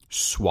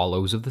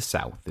Swallows of the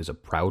South is a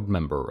proud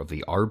member of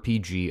the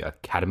RPG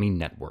Academy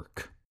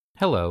Network.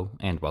 Hello,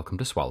 and welcome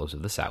to Swallows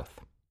of the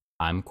South.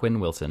 I'm Quinn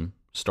Wilson,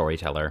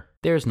 storyteller.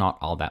 There's not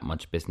all that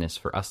much business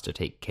for us to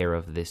take care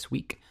of this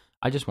week.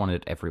 I just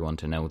wanted everyone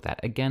to know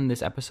that, again,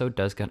 this episode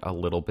does get a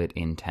little bit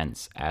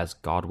intense as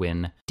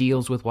Godwin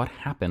deals with what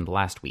happened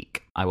last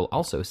week. I will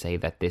also say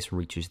that this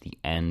reaches the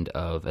end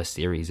of a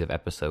series of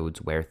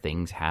episodes where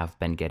things have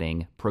been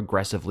getting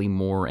progressively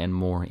more and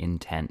more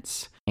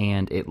intense.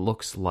 And it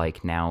looks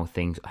like now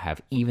things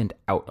have evened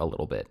out a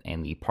little bit,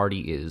 and the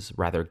party is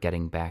rather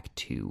getting back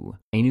to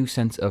a new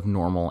sense of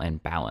normal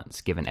and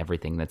balance given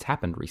everything that's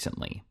happened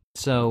recently.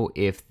 So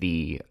if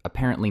the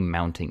apparently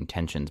mounting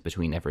tensions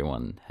between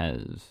everyone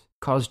has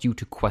caused you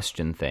to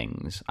question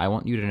things, I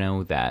want you to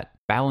know that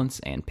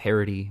balance and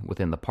parity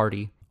within the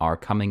party are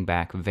coming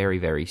back very,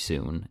 very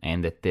soon,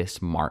 and that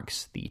this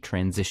marks the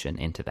transition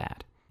into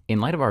that. In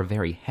light of our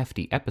very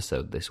hefty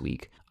episode this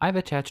week, I've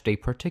attached a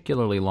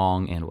particularly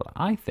long and what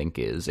I think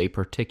is a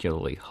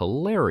particularly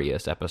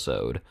hilarious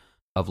episode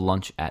of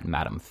Lunch at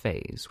Madame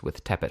Faye's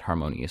with Tepet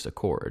Harmonious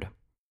Accord.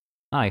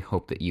 I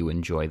hope that you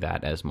enjoy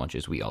that as much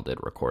as we all did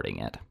recording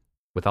it.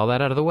 With all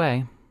that out of the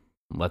way,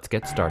 let's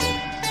get started.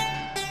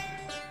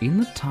 In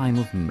the time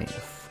of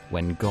myth,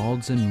 when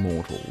gods and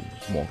mortals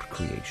walked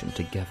creation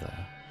together,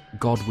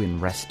 Godwin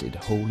rested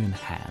whole in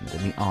hand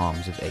in the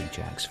arms of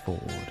Ajax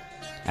Ford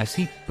as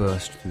he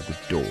burst through the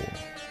door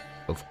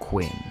of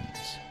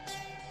Quinn's.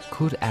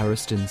 Could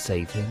Ariston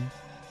save him?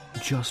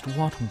 Just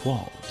what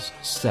was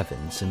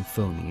 7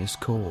 symphonious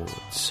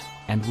chords?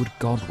 And would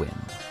Godwin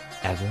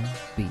ever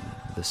be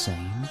the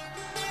same?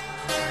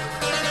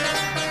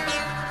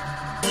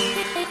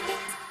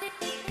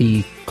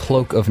 The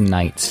cloak of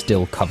night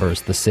still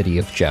covers the city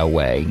of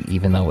Jiaowei,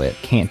 even though it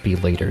can't be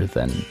later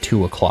than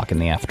 2 o'clock in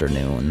the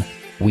afternoon.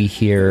 We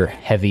hear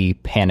heavy,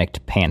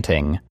 panicked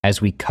panting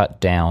as we cut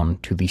down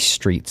to the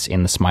streets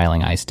in the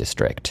Smiling Eyes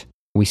district.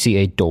 We see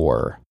a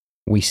door.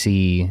 We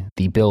see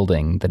the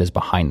building that is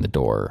behind the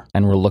door,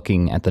 and we're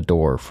looking at the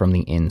door from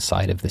the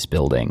inside of this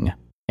building.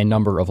 A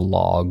number of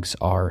logs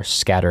are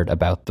scattered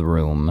about the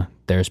room.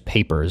 There's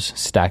papers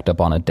stacked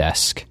up on a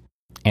desk,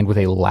 and with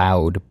a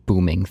loud,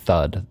 booming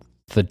thud,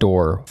 the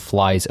door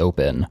flies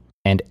open,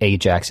 and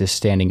Ajax is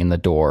standing in the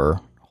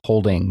door,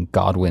 holding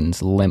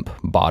Godwin's limp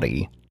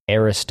body.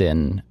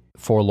 Ariston,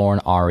 Forlorn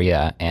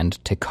Aria, and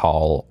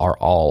Tikal are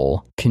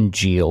all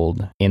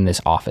congealed in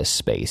this office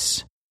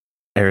space.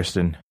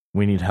 Ariston,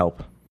 we need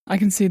help. I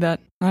can see that.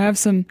 I have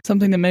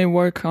something that may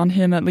work on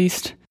him at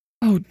least.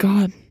 Oh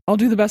God, I'll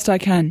do the best I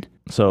can.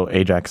 So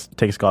Ajax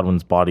takes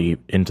Godwin's body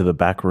into the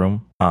back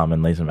room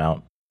and lays him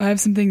out. I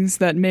have some things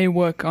that may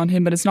work on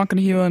him, but it's not going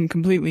to heal him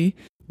completely.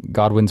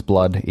 Godwin's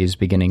blood is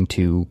beginning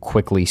to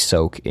quickly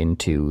soak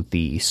into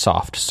the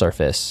soft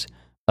surface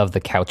of the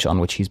couch on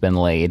which he's been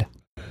laid.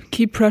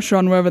 Keep pressure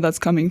on wherever that's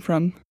coming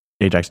from.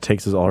 Ajax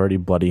takes his already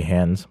bloody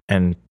hands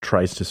and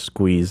tries to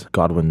squeeze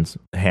Godwin's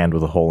hand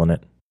with a hole in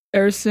it.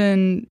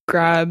 Ariston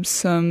grabs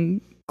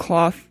some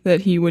cloth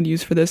that he would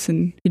use for this,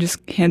 and he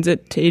just hands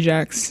it to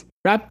Ajax.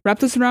 Wrap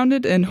this around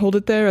it and hold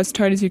it there as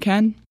tight as you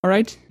can,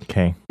 alright?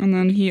 Okay. And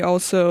then he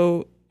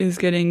also is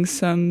getting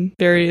some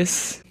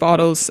various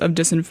bottles of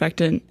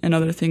disinfectant and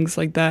other things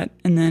like that,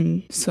 and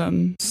then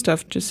some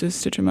stuff just to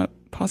stitch him up,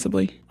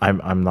 possibly.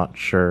 I'm not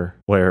sure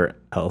where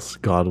else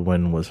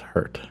Godwin was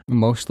hurt.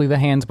 Mostly the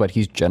hands, but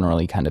he's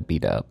generally kind of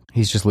beat up.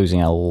 He's just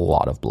losing a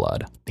lot of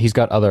blood. He's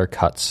got other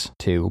cuts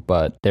too,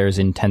 but there's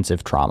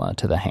intensive trauma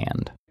to the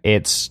hand.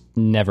 It's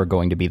never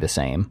going to be the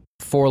same.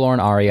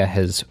 Forlorn Aria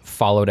has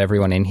followed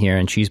everyone in here,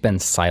 and she's been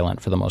silent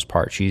for the most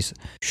part. She's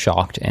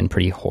shocked and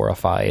pretty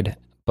horrified.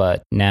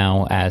 But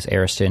now, as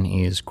Ariston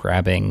is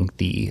grabbing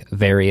the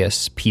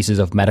various pieces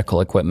of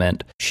medical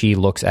equipment, she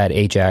looks at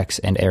Ajax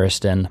and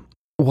Ariston.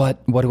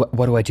 What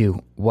do I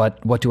do?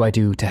 What do I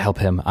do to help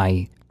him?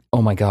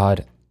 Oh my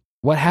God.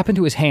 What happened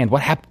to his hand?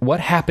 What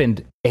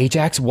happened?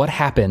 Ajax, what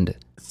happened?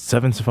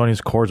 7 symphonious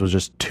chords was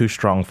just too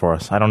strong for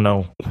us. I don't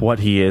know what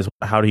he is,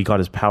 how he got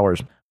his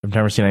powers. I've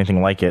never seen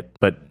anything like it,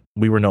 but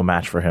we were no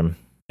match for him.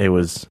 It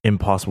was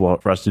impossible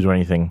for us to do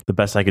anything. The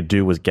best I could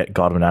do was get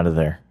Godwin out of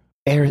there.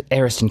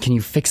 Ariston, can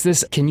you fix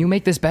this? Can you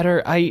make this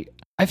better?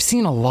 I've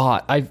seen a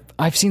lot.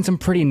 I've seen some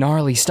pretty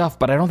gnarly stuff,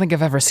 but I don't think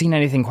I've ever seen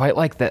anything quite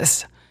like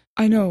this.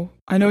 I know,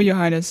 Your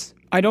Highness.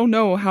 I don't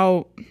know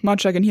how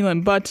much I can heal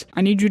him, but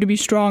I need you to be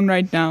strong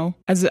right now,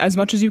 as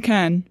much as you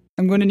can.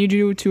 I'm going to need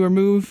you to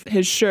remove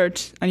his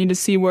shirt. I need to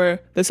see where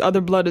this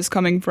other blood is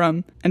coming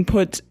from and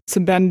put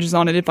some bandages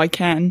on it if I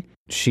can.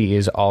 She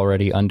is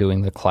already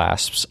undoing the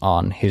clasps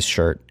on his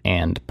shirt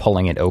and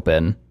pulling it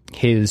open.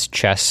 His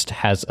chest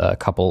has a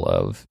couple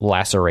of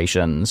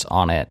lacerations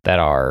on it that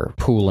are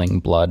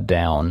pooling blood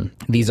down.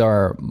 These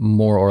are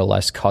more or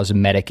less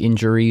cosmetic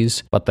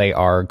injuries, but they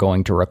are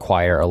going to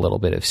require a little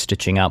bit of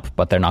stitching up,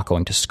 but they're not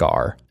going to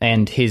scar.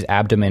 And his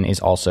abdomen is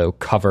also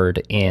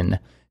covered in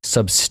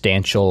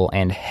substantial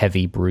and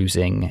heavy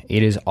bruising.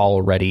 It is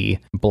already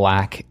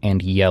black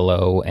and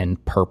yellow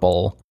and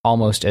purple,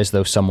 almost as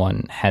though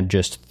someone had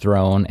just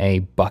thrown a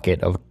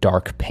bucket of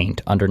dark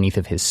paint underneath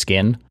of his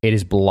skin. It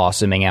is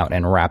blossoming out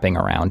and wrapping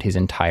around his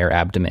entire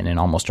abdomen and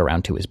almost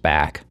around to his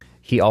back.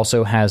 He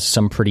also has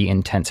some pretty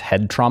intense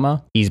head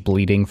trauma. He's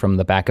bleeding from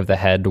the back of the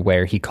head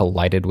where he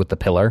collided with the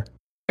pillar.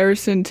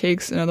 Ariston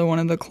takes another one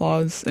of the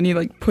claws and he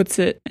puts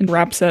it and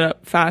wraps it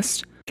up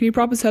fast. Can you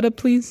prop his head up,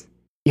 please?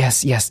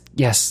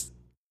 Yes.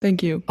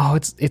 Thank you. Oh,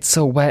 it's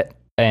so wet.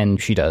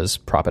 And she does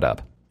prop it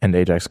up. And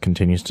Ajax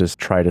continues to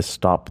try to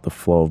stop the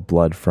flow of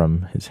blood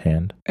from his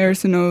hand.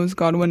 Ariston knows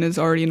Godwin is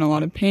already in a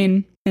lot of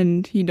pain,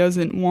 and he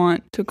doesn't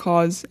want to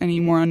cause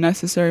any more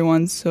unnecessary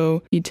ones,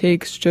 so he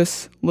takes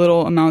just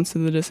little amounts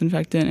of the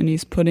disinfectant and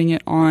he's putting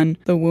it on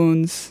the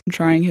wounds,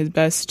 trying his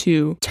best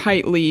to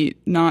tightly,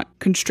 not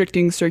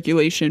constricting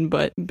circulation,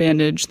 but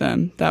bandage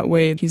them. That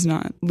way he's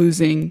not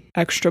losing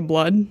extra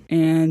blood,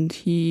 and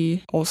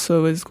he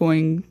also is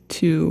going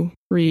to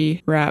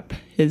rewrap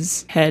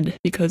his head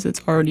because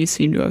it's already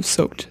seemed to have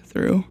soaked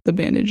through the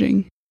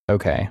bandaging.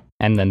 Okay.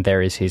 And then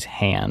there is his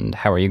hand.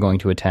 How are you going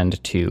to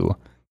attend to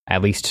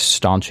at least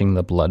staunching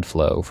the blood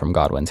flow from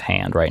Godwin's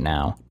hand right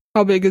now?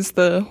 How big is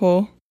the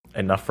hole?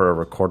 Enough for a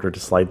recorder to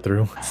slide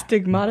through.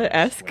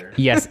 Stigmata-esque?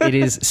 Yes, it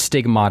is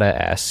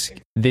stigmata-esque.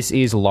 This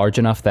is large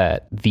enough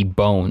that the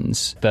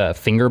bones, the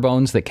finger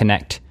bones that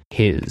connect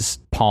his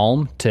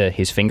palm to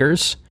his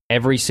fingers,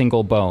 every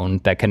single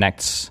bone that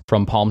connects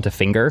from palm to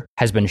finger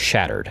has been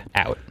shattered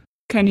out.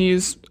 Can he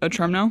use a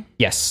charm now?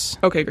 Yes.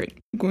 Okay, great.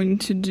 I'm going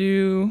to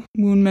do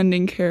wound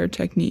mending care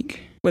technique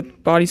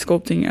with body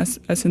sculpting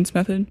essence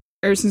method.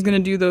 Ariston's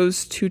going to do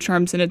those 2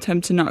 charms in an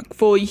attempt to not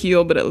fully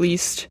heal, but at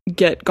least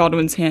get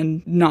Godwin's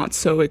hand not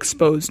so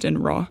exposed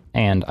and raw.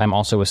 And I'm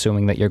also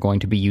assuming that you're going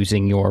to be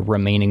using your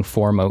remaining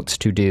 4 motes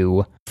to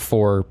do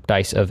 4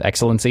 dice of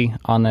excellency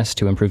on this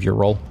to improve your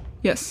roll.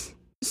 Yes.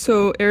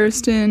 So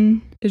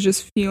Ariston is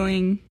just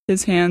feeling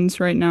his hands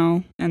right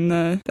now, and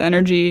the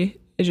energy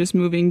is just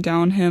moving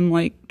down him,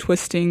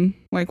 twisting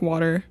like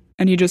water.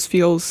 And he just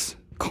feels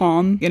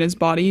calm in his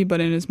body, but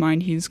in his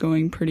mind he's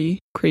going pretty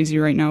crazy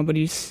right now. But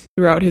he's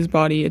throughout his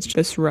body, it's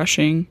just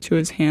rushing to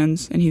his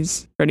hands, and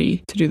he's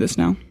ready to do this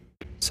now.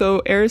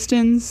 So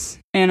Ariston's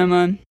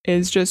anima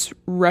is just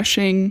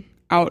rushing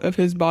out of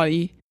his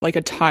body like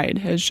a tide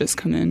has just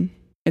come in.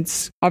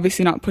 It's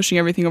obviously not pushing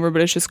everything over,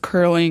 but it's just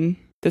curling,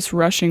 this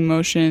rushing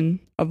motion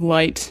of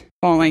light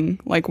falling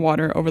like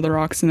water over the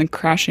rocks and then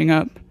crashing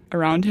up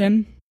around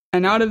him.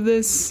 And out of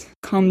this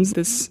comes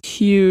this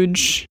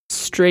huge,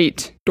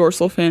 straight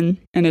dorsal fin,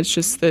 and it's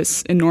just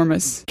this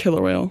enormous killer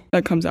whale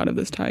that comes out of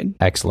this tide.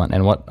 Excellent.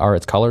 And what are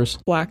its colors?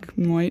 Black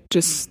and white,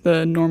 just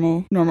the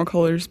normal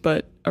colors,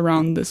 but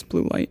around this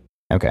blue light.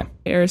 Okay.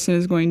 Ariston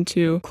is going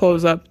to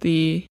close up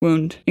the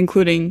wound,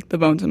 including the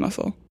bones and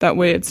muscle. That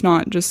way it's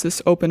not just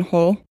this open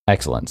hole.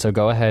 Excellent. So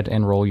go ahead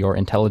and roll your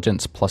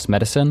intelligence plus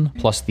medicine,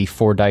 plus the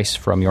 4 dice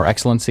from your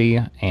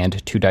excellency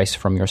and 2 dice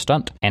from your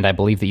stunt. And I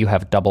believe that you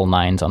have double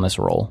 9s on this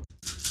roll.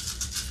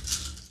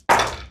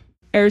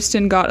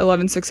 Ariston got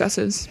 11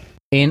 successes.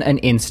 In an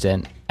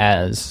instant,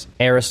 as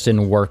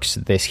Ariston works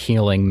this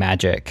healing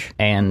magic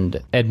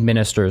and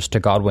administers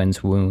to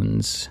Godwin's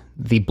wounds,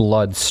 the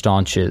blood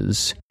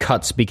staunches,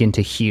 cuts begin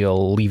to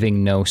heal,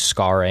 leaving no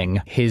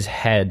scarring. His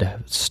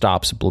head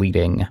stops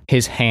bleeding.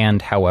 His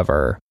hand,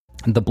 however,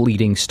 the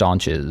bleeding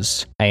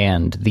staunches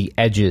and the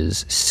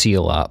edges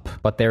seal up,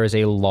 but there is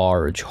a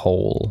large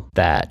hole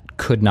that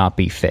could not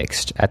be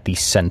fixed at the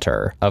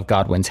center of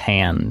Godwin's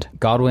hand.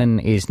 Godwin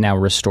is now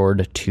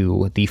restored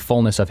to the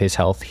fullness of his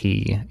health.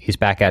 He is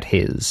back at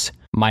his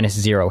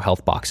 -0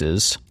 health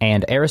boxes,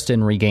 and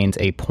Ariston regains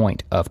a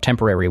point of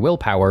temporary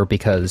willpower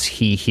because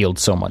he healed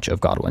so much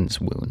of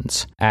Godwin's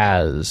wounds.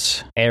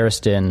 As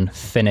Ariston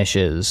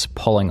finishes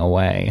pulling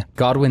away,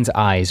 Godwin's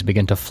eyes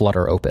begin to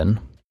flutter open.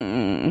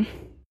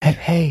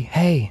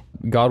 Hey.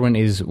 Godwin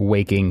is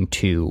waking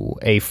to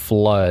a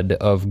flood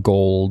of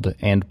gold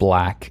and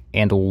black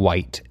and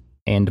white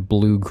and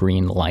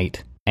blue-green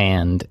light,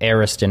 and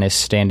Ariston is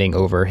standing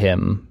over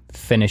him,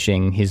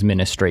 finishing his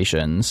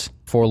ministrations.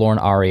 Forlorn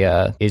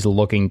Aria is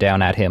looking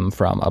down at him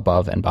from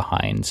above and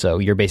behind, so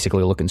you're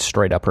basically looking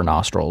straight up her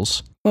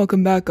nostrils.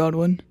 Welcome back,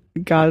 Godwin.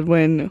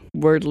 Godwin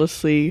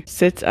wordlessly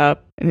sits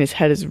up, and his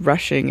head is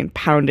rushing and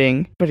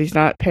pounding, but he's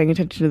not paying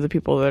attention to the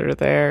people that are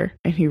there,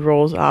 and he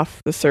rolls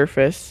off the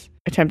surface,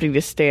 attempting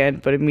to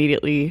stand, but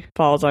immediately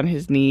falls on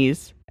his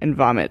knees and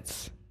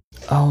vomits.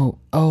 Oh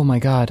my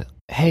god.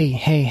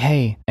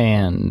 Hey.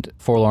 And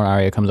Forlorn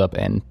Aria comes up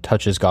and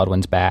touches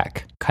Godwin's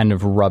back, kind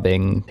of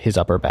rubbing his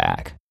upper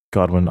back.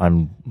 Godwin,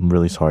 I'm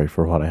really sorry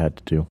for what I had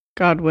to do.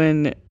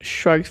 Godwin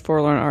shrugs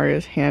Forlorn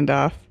Aria's hand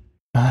off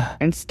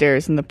and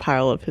stares in the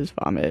pile of his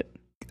vomit.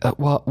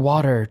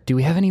 Water. Do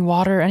we have any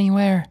water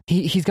anywhere?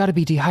 He's got to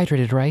be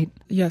dehydrated, right?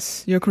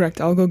 Yes, you're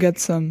correct. I'll go get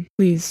some.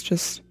 Please,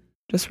 just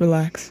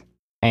relax.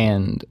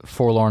 And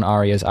Forlorn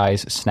Aria's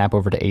eyes snap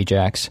over to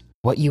Ajax.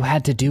 What you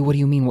had to do? What do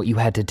you mean what you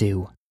had to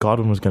do?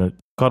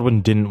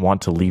 Godwin didn't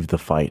want to leave the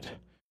fight.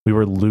 We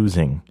were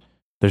losing.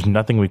 There's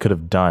nothing we could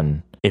have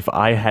done. If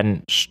I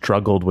hadn't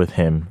struggled with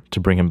him to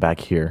bring him back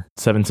here,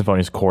 Seven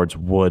Symphonious Chords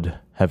would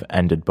have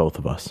ended both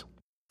of us.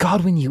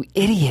 Godwin, you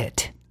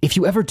idiot! If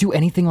you ever do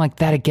anything like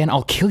that again,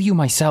 I'll kill you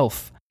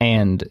myself.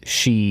 And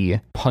she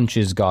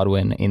punches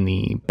Godwin in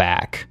the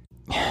back.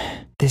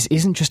 This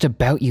isn't just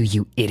about you,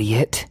 you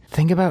idiot.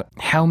 Think about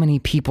how many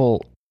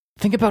people...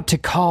 Think about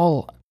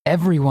Tikal,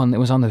 everyone that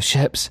was on those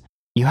ships.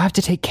 You have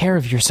to take care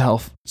of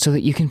yourself so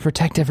that you can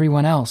protect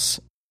everyone else.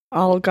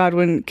 All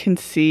Godwin can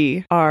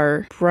see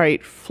are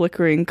bright,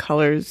 flickering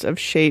colors of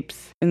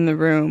shapes in the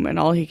room, and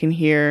all he can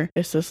hear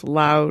is this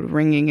loud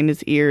ringing in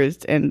his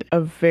ears and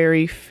a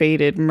very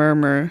faded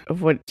murmur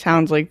of what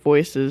sounds like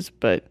voices,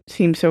 but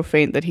seems so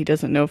faint that he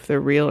doesn't know if they're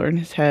real or in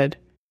his head.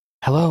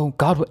 Hello,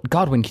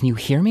 Godwin, can you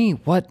hear me?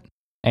 What?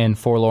 And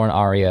Forlorn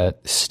Arya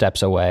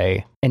steps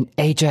away. And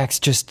Ajax,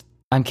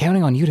 I'm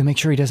counting on you to make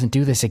sure he doesn't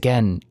do this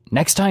again.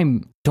 Next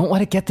time, don't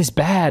let it get this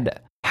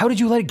bad. How did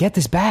you let it get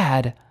this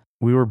bad?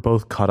 We were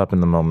both caught up in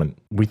the moment.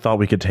 We thought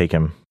we could take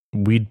him.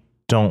 We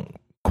don't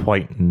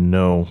quite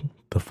know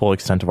the full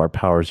extent of our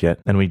powers yet,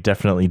 and we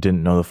definitely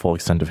didn't know the full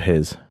extent of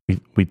his.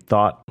 We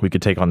thought we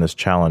could take on this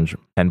challenge,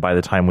 and by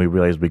the time we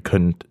realized we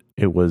couldn't,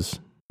 it was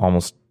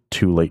almost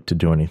too late to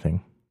do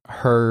anything.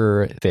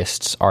 Her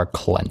fists are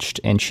clenched,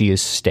 and she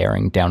is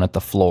staring down at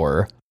the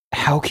floor.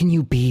 How can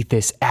you be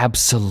this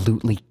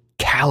absolutely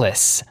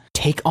callous?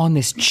 Take on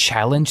this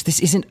challenge? This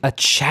isn't a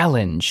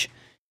challenge.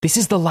 This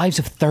is the lives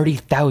of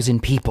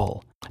 30,000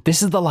 people.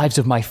 This is the lives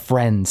of my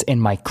friends and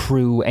my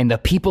crew and the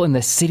people in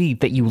the city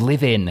that you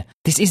live in.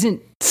 This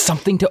isn't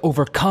something to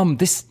overcome.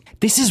 This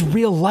is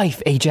real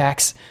life,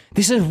 Ajax.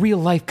 This is real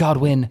life,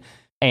 Godwin.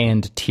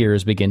 And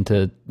tears begin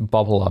to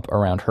bubble up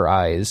around her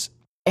eyes.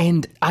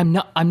 And I'm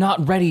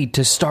not ready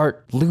to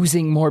start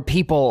losing more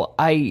people.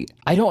 I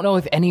don't know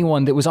if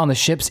anyone that was on the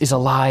ships is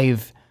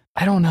alive.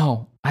 I don't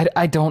know.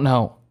 I don't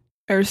know.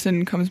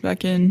 Ariston comes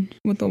back in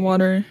with the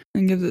water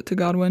and gives it to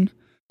Godwin.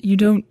 You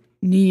don't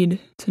need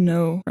to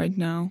know right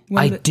now.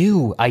 I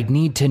do. I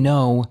need to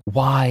know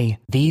why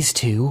these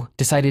two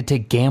decided to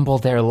gamble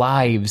their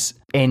lives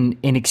in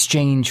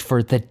exchange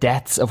for the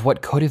deaths of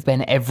what could have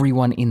been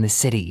everyone in the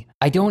city.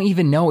 I don't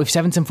even know if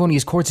Seven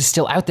Symphonious Chords is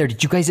still out there.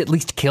 Did you guys at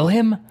least kill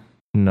him?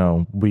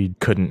 No, we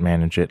couldn't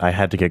manage it. I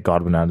had to get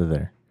Godwin out of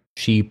there.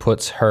 She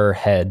puts her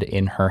head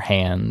in her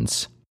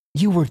hands.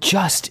 You were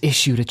just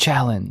issued a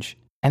challenge,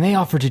 and they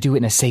offered to do it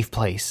in a safe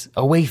place,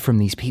 away from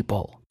these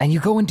people. And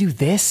you go and do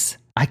this?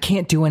 I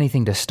can't do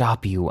anything to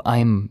stop you.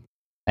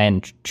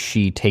 And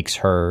she takes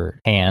her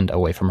hand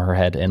away from her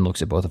head and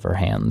looks at both of her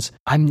hands.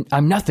 I'm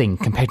nothing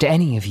compared to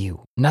any of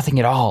you. Nothing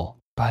at all.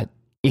 But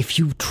if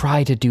you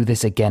try to do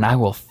this again, I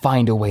will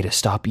find a way to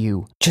stop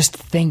you. Just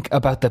think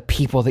about the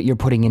people that you're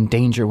putting in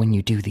danger when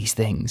you do these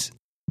things.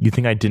 You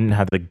think I didn't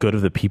have the good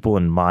of the people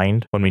in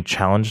mind when we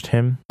challenged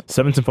him?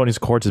 Seven Symphonious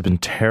Chords has been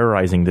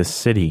terrorizing this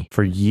city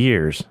for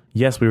years.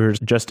 Yes, we were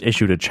just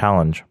issued a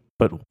challenge,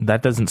 but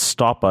that doesn't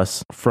stop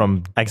us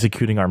from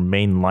executing our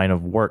main line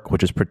of work,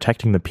 which is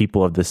protecting the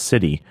people of this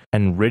city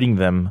and ridding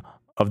them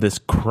of this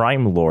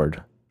crime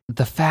lord.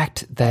 The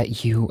fact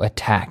that you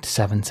attacked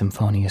Seven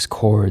Symphonious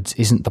Chords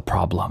isn't the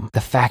problem.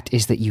 The fact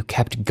is that you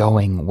kept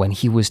going when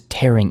he was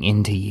tearing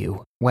into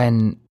you,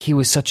 when he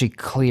was such a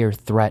clear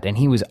threat and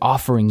he was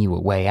offering you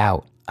a way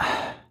out.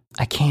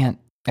 I can't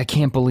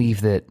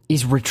believe that.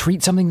 Is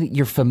retreat something that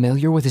you're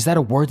familiar with? Is that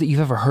a word that you've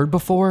ever heard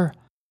before?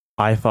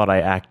 I thought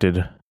I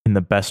acted in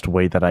the best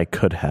way that I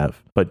could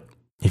have, but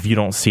if you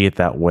don't see it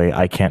that way,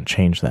 I can't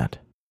change that.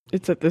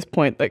 It's at this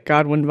point that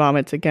Godwin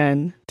vomits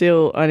again,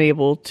 still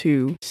unable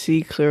to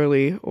see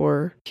clearly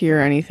or hear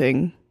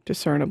anything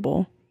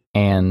discernible.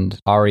 And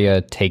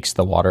Arya takes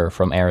the water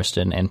from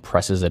Ariston and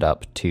presses it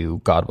up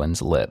to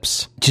Godwin's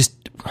lips.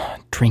 Just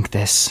drink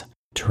this.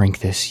 Drink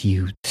this,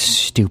 you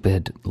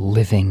stupid,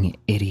 living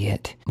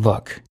idiot.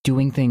 Look,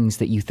 doing things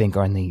that you think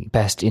are in the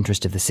best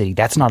interest of the city,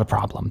 that's not a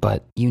problem.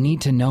 But you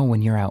need to know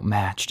when you're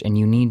outmatched, and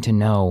you need to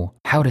know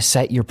how to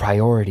set your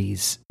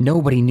priorities.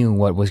 Nobody knew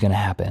what was going to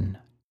happen.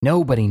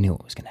 Nobody knew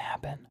what was going to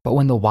happen. But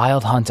when the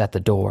Wild Hunt's at the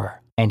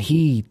door, and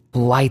he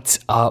lights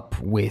up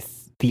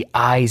with the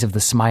eyes of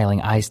the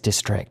Smiling Eyes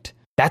District,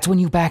 that's when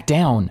you back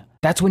down.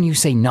 That's when you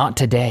say not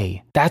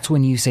today. That's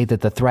when you say that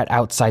the threat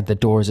outside the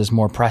doors is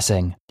more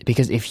pressing.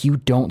 Because if you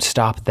don't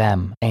stop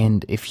them,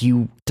 and if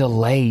you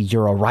delay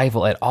your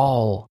arrival at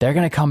all, they're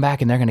going to come back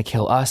and they're going to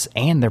kill us,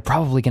 and they're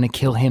probably going to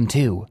kill him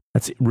too.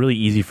 That's really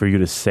easy for you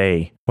to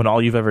say when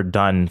all you've ever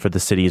done for the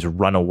city is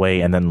run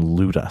away and then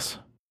loot us.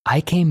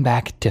 I came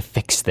back to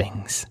fix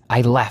things.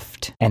 I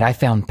left, and I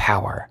found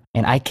power.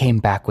 And I came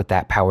back with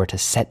that power to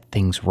set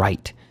things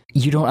right.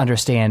 You don't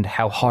understand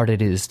how hard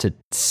it is to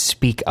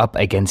speak up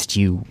against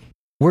you.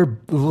 We're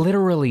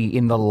literally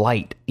in the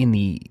light, in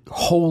the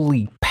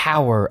holy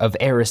power of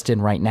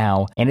Ariston right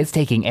now, and it's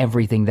taking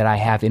everything that I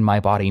have in my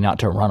body not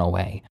to run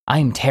away.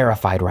 I'm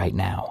terrified right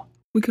now.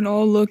 We can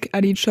all look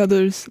at each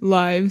other's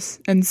lives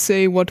and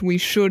say what we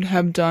should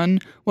have done,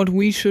 what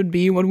we should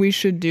be, what we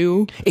should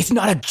do. It's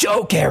not a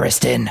joke,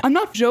 Ariston. I'm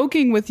not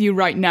joking with you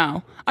right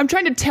now. I'm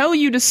trying to tell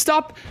you to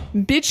stop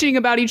bitching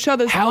about each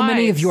other's lives. How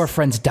many of your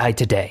friends died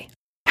today?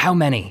 How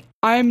many?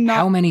 I'm not...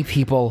 How many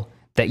people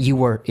that you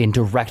were in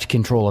direct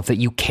control of, that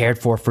you cared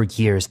for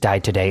years,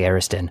 died today,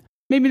 Ariston?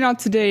 Maybe not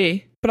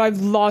today, but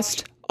I've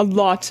lost a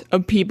lot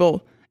of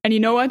people. And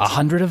you know what?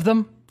 100 of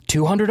them?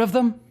 200 of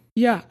them?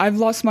 Yeah, I've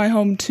lost my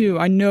home too.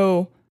 I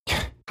know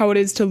how it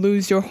is to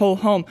lose your whole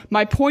home.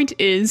 My point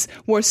is,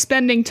 we're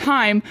spending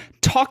time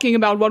talking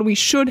about what we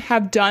should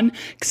have done,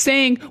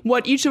 saying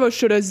what each of us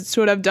should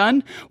have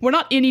done. We're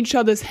not in each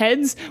other's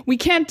heads. We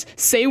can't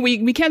say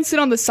we can't sit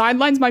on the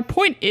sidelines. My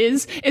point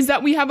is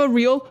that we have a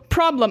real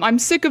problem. I'm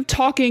sick of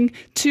talking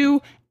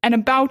to and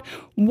about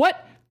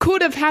what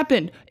could have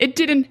happened. It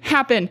didn't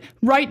happen.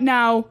 Right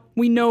now,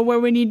 we know where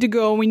we need to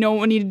go. We know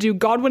what we need to do.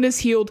 Godwin is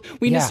healed.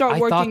 We need to start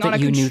working on a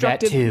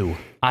constructive...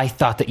 I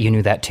thought that you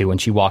knew that too when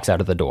she walks out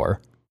of the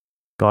door.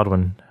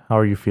 Godwin, how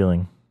are you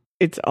feeling?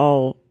 It's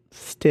all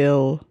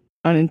still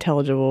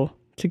unintelligible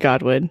to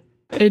Godwin.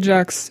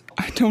 Ajax,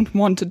 I don't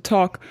want to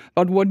talk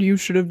about what you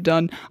should have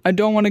done. I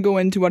don't want to go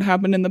into what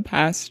happened in the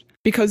past.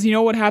 Because you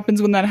know what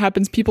happens when that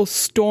happens? People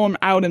storm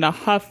out in a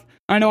huff.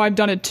 I know I've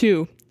done it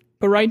too.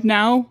 But right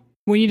now,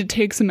 we need to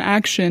take some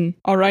action,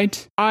 all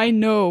right? I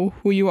know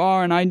who you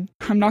are, and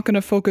I'm not going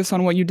to focus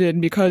on what you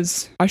did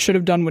because I should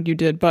have done what you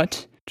did,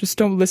 but just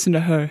don't listen to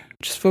her.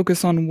 Just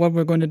focus on what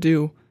we're going to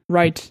do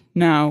right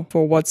now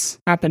for what's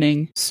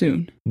happening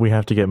soon. We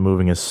have to get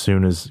moving as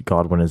soon as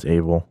Godwin is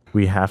able.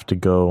 We have to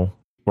go.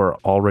 We're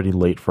already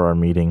late for our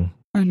meeting.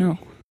 I know.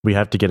 We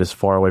have to get as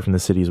far away from the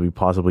city as we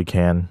possibly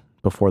can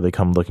before they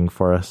come looking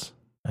for us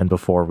and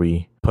before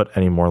we put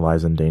any more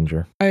lives in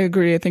danger. I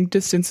agree. I think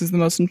distance is the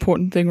most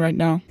important thing right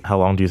now. How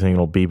long do you think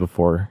it'll be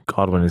before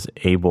Godwin is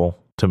able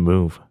to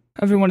move?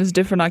 Everyone is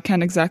different. I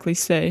can't exactly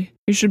say.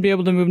 He should be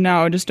able to move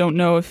now. I just don't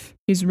know if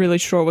he's really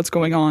sure what's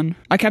going on.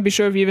 I can't be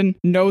sure if he even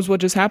knows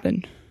what just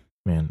happened.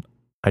 Man,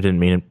 I didn't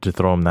mean to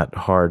throw him that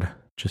hard.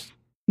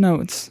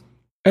 No,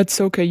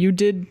 it's okay. You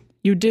did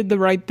the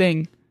right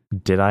thing.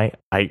 Did I?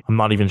 I'm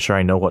not even sure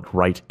I know what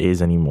right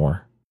is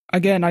anymore.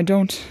 Again, I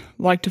don't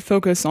like to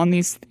focus on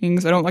these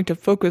things. I don't like to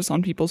focus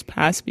on people's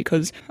past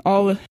because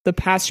all the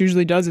past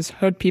usually does is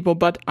hurt people.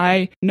 But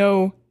I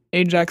know,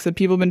 Ajax, that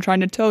people have been trying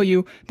to tell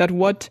you that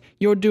what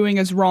you're doing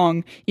is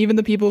wrong. Even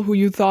the people who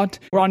you thought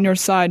were on your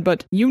side.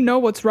 But you know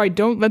what's right.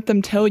 Don't let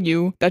them tell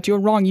you that you're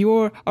wrong.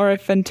 You are a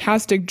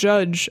fantastic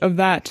judge of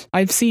that.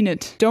 I've seen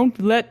it.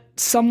 Don't let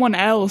someone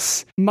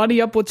else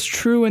muddy up what's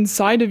true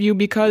inside of you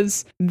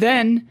because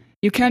then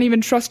you can't even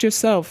trust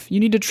yourself. You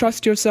need to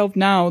trust yourself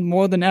now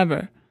more than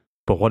ever.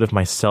 But what if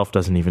myself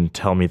doesn't even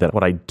tell me that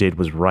what I did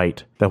was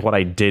right? That what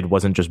I did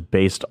wasn't just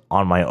based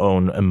on my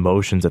own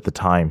emotions at the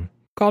time?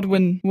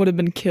 Godwin would have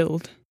been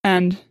killed.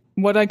 And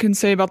what I can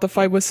say about the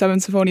fight with Seven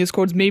Symphonious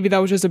Chords, maybe that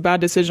was just a bad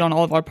decision on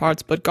all of our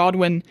parts, but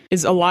Godwin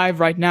is alive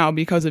right now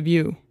because of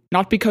you.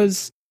 Not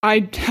because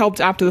I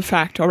helped after the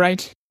fact,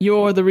 alright?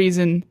 You're the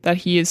reason that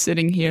he is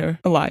sitting here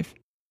alive.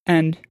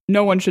 And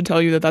no one should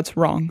tell you that that's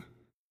wrong.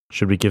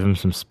 Should we give him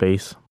some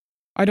space?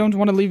 I don't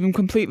want to leave him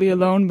completely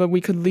alone, but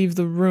we could leave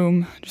the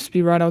room, just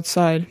be right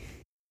outside.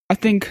 I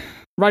think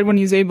right when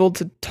he's able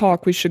to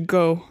talk, we should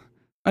go.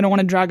 I don't want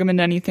to drag him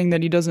into anything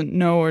that he doesn't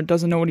know or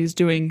doesn't know what he's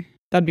doing.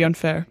 That'd be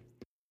unfair.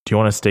 Do you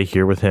want to stay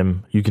here with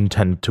him? You can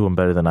tend to him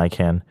better than I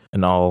can,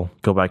 and I'll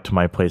go back to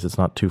my place, it's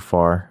not too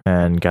far,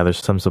 and gather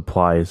some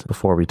supplies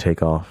before we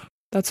take off.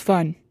 That's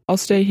fine. I'll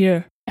stay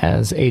here.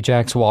 As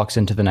Ajax walks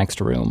into the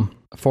next room,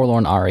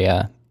 Forlorn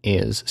Aria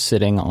is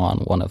sitting on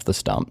one of the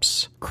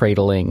stumps,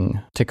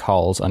 cradling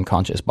Tikal's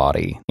unconscious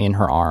body in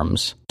her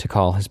arms.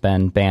 Tikal has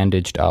been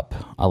bandaged up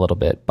a little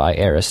bit by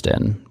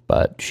Ariston,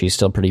 but she's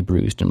still pretty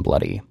bruised and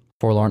bloody.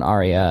 Forlorn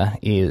Aria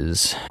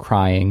is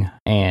crying,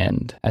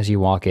 and as you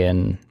walk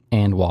in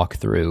and walk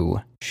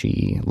through,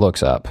 she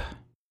looks up.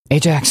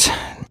 Ajax,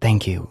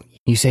 thank you.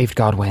 You saved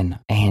Godwin,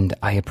 and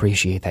I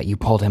appreciate that you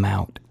pulled him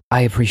out.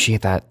 I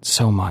appreciate that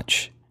so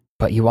much,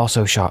 but you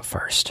also shot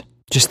first.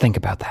 Just think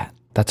about that.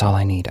 That's all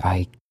I need.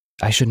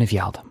 I shouldn't have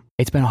yelled.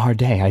 It's been a hard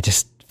day. I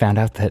just found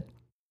out that...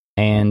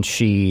 And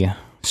she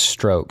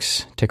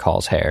strokes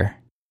Tikal's hair.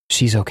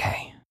 She's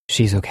okay.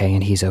 She's okay,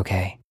 and he's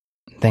okay.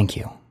 Thank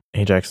you.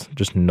 Ajax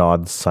just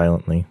nods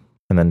silently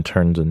and then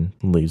turns and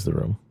leaves the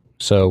room.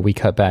 So we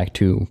cut back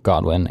to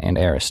Godwin and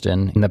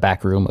Ariston in the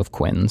back room of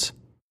Quinn's.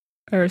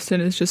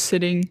 Ariston is just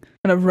sitting,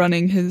 kind of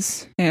running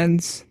his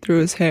hands through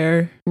his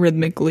hair,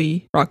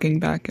 rhythmically rocking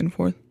back and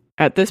forth.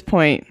 At this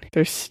point,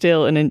 there's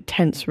still an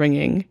intense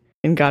ringing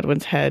in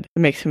Godwin's head. It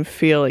makes him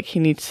feel like he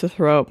needs to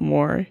throw up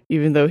more,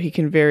 even though he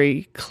can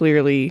very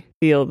clearly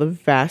feel the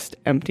vast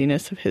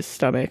emptiness of his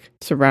stomach,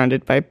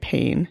 surrounded by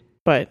pain.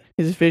 But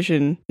his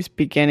vision is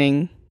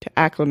beginning to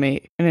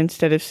acclimate, and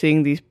instead of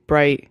seeing these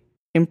bright,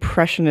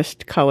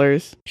 impressionist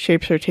colors,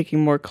 shapes are taking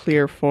more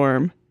clear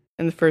form,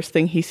 and the first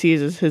thing he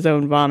sees is his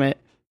own vomit,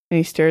 and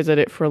he stares at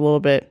it for a little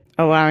bit,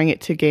 allowing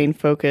it to gain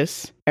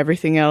focus.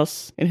 Everything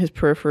else in his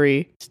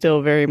periphery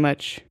still very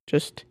much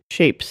just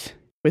shapes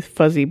with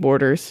fuzzy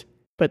borders.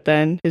 But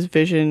then his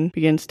vision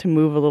begins to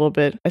move a little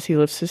bit as he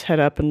lifts his head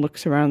up and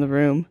looks around the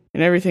room.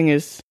 And everything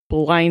is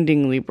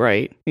blindingly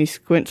bright. He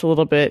squints a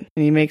little bit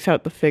and he makes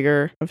out the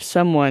figure of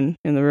someone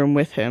in the room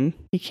with him.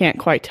 He can't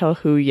quite tell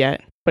who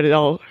yet, but it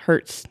all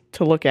hurts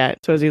to look at.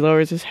 So as he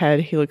lowers his head,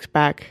 he looks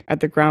back at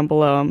the ground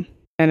below him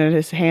and at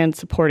his hand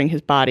supporting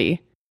his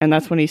body. And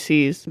that's when he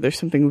sees there's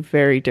something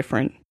very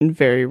different and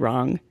very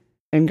wrong.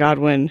 And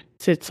Godwin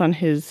sits on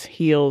his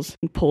heels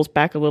and pulls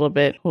back a little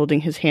bit,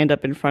 holding his hand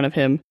up in front of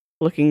him,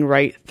 looking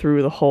right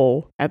through the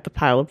hole at the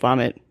pile of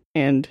vomit.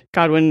 And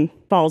Godwin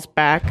falls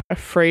back,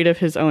 afraid of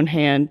his own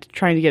hand,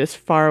 trying to get as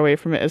far away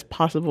from it as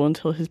possible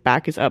until his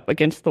back is up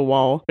against the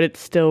wall. But it's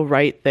still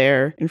right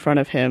there in front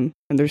of him.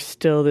 And there's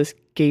still this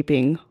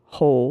gaping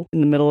hole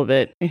in the middle of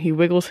it. And he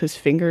wiggles his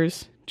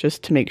fingers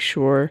just to make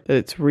sure that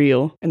it's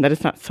real and that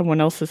it's not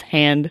someone else's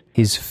hand.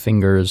 His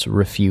fingers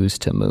refuse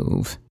to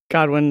move.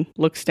 Godwin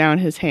looks down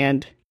his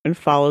hand and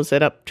follows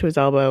it up to his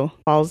elbow,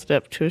 follows it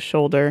up to his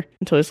shoulder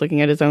until he's looking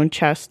at his own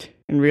chest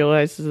and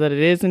realizes that it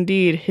is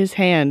indeed his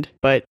hand,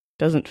 but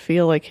doesn't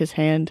feel like his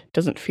hand,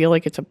 doesn't feel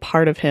like it's a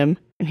part of him,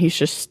 and he's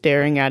just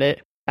staring at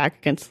it back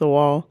against the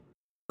wall.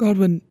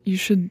 Godwin, you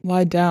should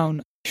lie down.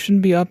 You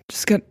shouldn't be up.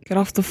 Just get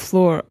off the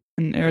floor.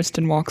 And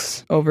Ariston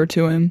walks over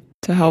to him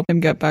to help him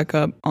get back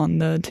up on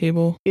the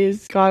table.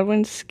 Is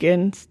Godwin's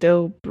skin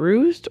still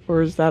bruised,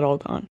 or is that all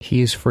gone?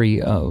 He is free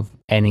of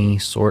any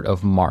sort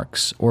of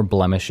marks or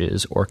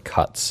blemishes or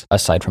cuts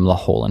aside from the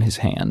hole in his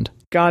hand.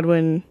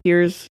 Godwin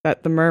hears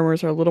that the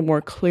murmurs are a little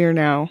more clear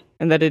now,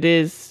 and that it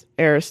is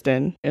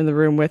Ariston in the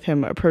room with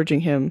him approaching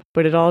him,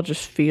 but it all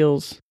just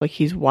feels like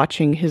he's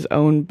watching his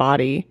own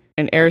body.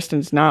 And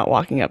Ariston's not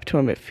walking up to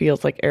him. It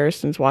feels like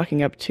Ariston's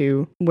walking up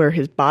to where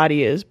his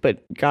body is,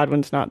 but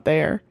Godwin's not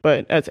there.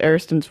 But as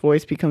Ariston's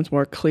voice becomes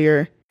more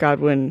clear,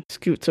 Godwin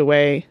scoots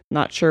away,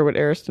 not sure what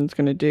Ariston's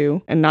going to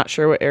do, and not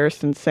sure what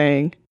Ariston's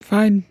saying.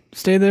 Fine,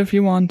 stay there if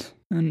you want.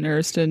 And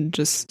Ariston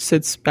just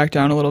sits back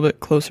down a little bit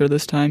closer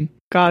this time.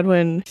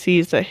 Godwin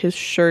sees that his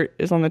shirt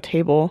is on the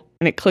table,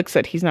 and it clicks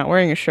that he's not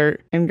wearing a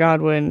shirt. And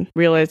Godwin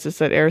realizes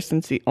that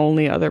Ariston's the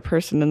only other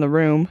person in the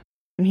room,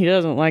 and he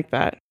doesn't like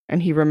that.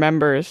 And he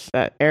remembers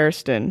that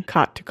Ariston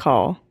caught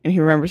Tikal, and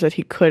he remembers that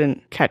he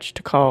couldn't catch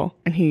Tikal.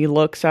 And he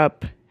looks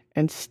up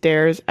and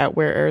stares at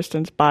where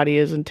Ariston's body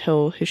is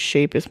until his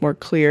shape is more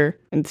clear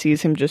and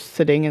sees him just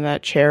sitting in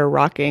that chair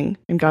rocking,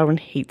 and Godwin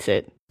hates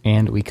it.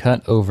 And we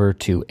cut over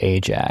to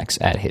Ajax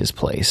at his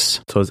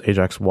place. So as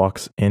Ajax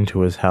walks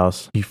into his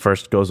house, he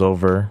first goes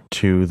over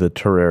to the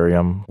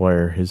terrarium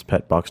where his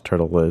pet box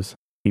turtle lives.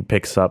 He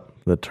picks up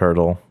the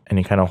turtle and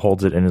he kind of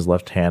holds it in his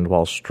left hand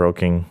while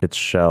stroking its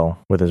shell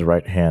with his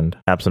right hand,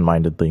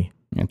 absentmindedly.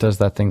 It does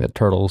that thing that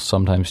turtles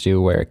sometimes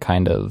do where it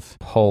kind of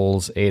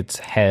pulls its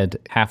head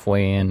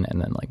halfway in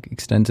and then like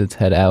extends its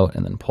head out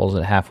and then pulls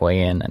it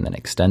halfway in and then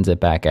extends it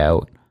back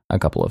out a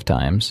couple of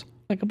times.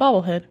 Like a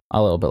bobblehead.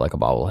 A little bit like a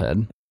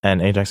bobblehead.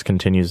 And Ajax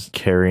continues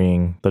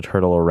carrying the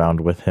turtle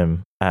around with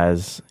him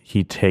as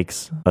he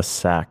takes a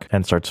sack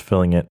and starts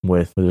filling it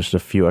with just a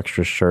few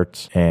extra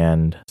shirts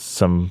and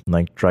some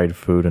like dried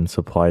food and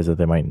supplies that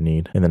they might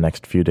need in the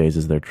next few days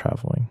as they're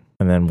traveling.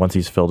 And then once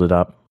he's filled it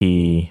up,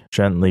 he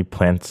gently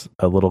plants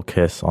a little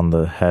kiss on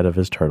the head of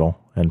his turtle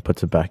and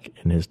puts it back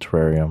in his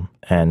terrarium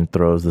and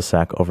throws the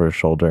sack over his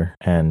shoulder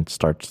and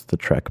starts the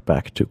trek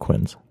back to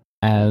Quinn's.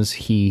 As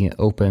he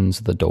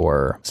opens the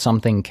door,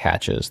 something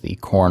catches the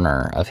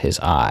corner of his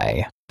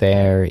eye.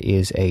 There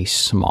is a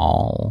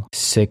small,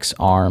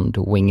 six-armed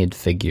winged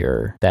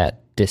figure that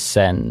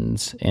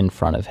descends in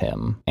front of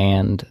him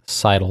and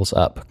sidles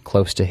up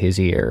close to his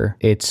ear.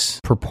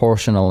 Its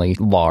proportionally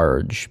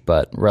large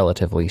but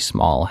relatively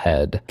small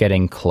head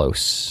getting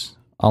close,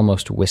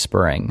 almost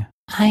whispering.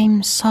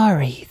 I'm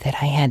sorry that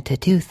I had to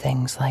do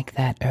things like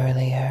that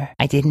earlier.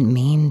 I didn't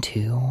mean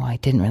to. I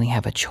didn't really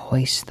have a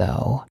choice,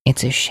 though.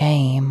 It's a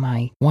shame.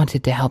 I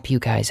wanted to help you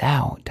guys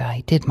out.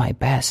 I did my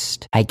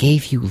best. I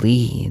gave you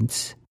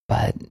leads.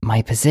 But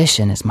my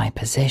position is my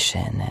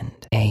position, and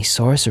a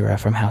sorcerer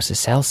from House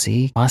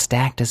Esselsi must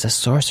act as a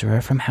sorcerer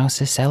from House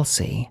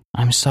Esselsi.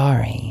 I'm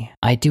sorry.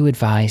 I do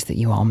advise that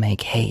you all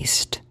make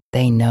haste.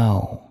 They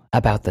know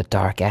about the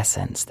dark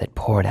essence that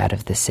poured out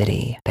of the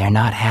city. They're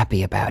not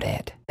happy about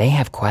it. They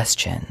have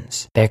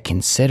questions. They're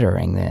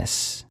considering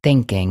this,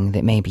 thinking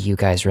that maybe you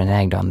guys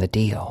reneged on the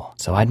deal.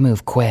 So I'd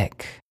move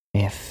quick.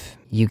 If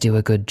you do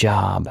a good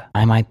job,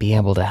 I might be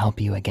able to help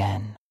you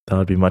again. That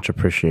would be much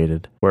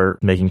appreciated. We're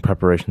making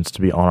preparations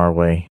to be on our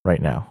way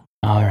right now.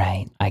 All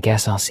right. I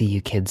guess I'll see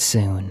you kids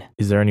soon.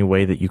 Is there any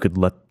way that you could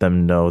let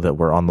them know that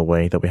we're on the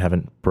way, that we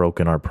haven't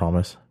broken our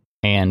promise?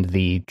 And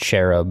the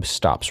cherub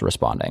stops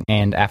responding.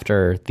 And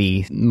after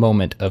the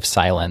moment of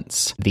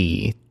silence,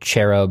 the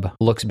cherub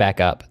looks back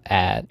up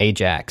at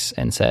Ajax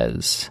and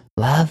says,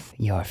 Love,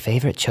 your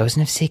favorite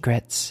chosen of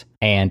secrets.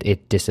 and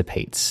it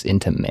dissipates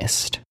into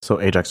mist. So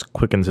Ajax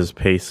quickens his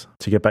pace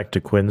to get back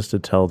to Quinn's to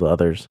tell the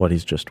others what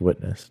he's just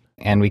witnessed.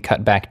 And we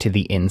cut back to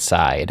the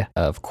inside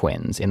of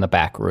Quinn's in the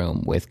back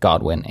room with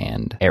Godwin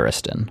and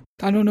Ariston.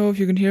 I don't know if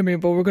you can hear me,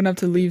 but we're gonna have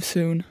to leave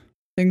soon.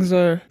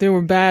 They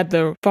were bad,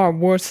 they're far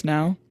worse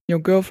now. Your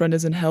girlfriend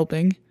isn't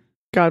helping.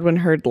 Godwin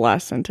heard the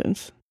last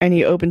sentence, and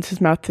he opens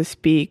his mouth to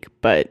speak,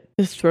 but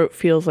his throat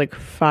feels like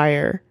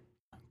fire.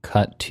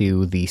 Cut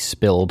to the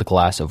spilled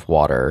glass of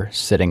water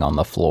sitting on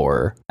the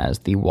floor as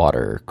the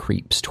water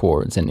creeps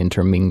towards and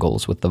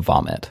intermingles with the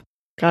vomit.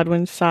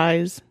 Godwin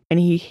sighs, and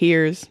he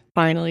hears,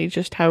 finally,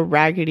 just how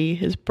raggedy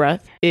his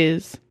breath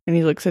is, and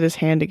he looks at his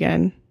hand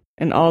again,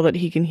 and all that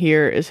he can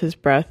hear is his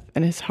breath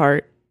and his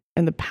heart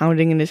and the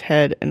pounding in his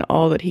head, and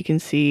all that he can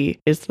see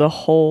is the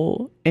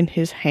hole in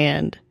his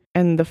hand,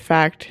 and the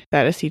fact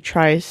that as he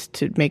tries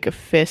to make a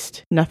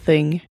fist,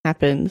 nothing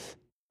happens.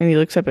 And he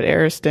looks up at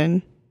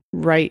Ariston,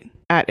 right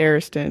at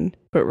Ariston,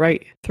 but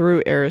right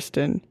through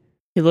Ariston.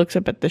 He looks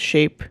up at the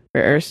shape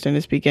where Ariston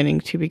is beginning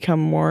to become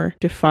more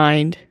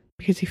defined,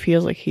 because he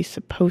feels like he's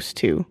supposed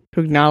to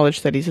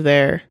acknowledge that he's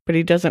there, but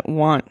he doesn't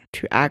want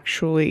to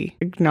actually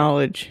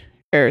acknowledge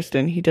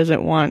Ariston. He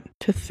doesn't want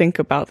to think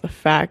about the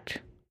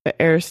fact that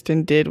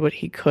Ariston did what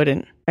he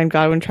couldn't. And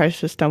Godwin tries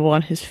to stumble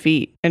on his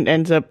feet and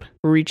ends up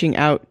reaching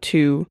out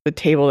to the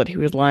table that he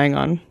was lying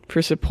on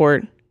for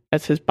support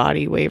as his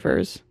body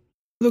wavers.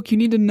 Look, you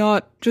need to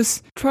not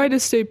just try to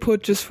stay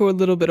put just for a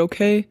little bit,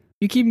 okay?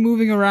 You keep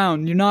moving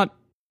around.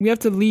 We have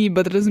to leave,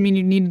 but that doesn't mean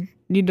you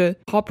need to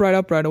hop right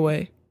up right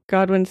away.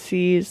 Godwin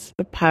sees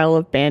the pile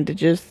of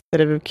bandages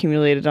that have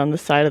accumulated on the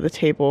side of the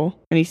table,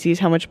 and he sees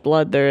how much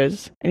blood there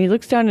is. And he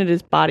looks down at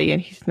his body,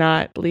 and he's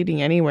not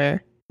bleeding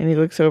anywhere. And he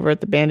looks over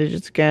at the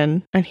bandages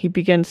again, and he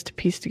begins to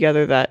piece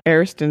together that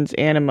Ariston's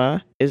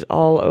anima is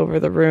all over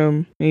the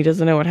room. And he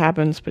doesn't know what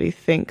happens, but he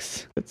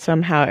thinks that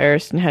somehow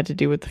Ariston had to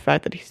do with the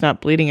fact that he's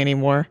not bleeding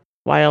anymore.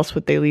 Why else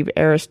would they leave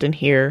Ariston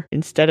here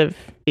instead of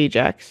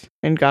Ajax?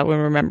 And Godwin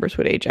remembers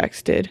what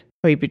Ajax did,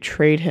 how he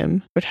betrayed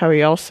him, but how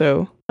he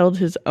also held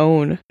his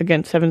own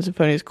against Seven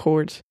Symphonious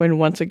chords when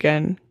once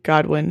again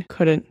Godwin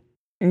couldn't.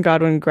 And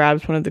Godwin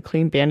grabs one of the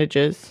clean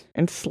bandages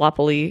and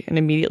sloppily and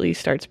immediately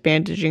starts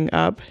bandaging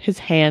up his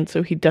hand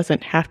so he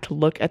doesn't have to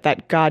look at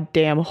that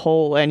goddamn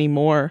hole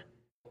anymore.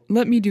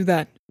 Let me do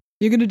that.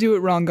 You're gonna do it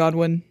wrong,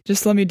 Godwin.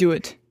 Just let me do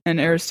it. And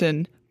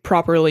Ariston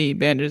properly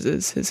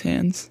bandages his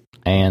hands.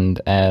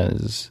 And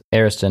as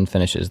Ariston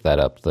finishes that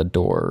up, the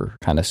door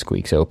kind of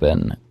squeaks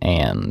open,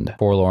 and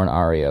forlorn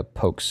Arya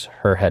pokes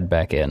her head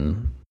back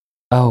in.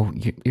 Oh,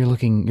 you're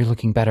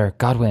looking better.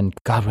 Godwin,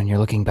 you're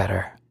looking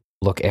better.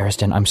 Look,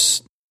 Ariston,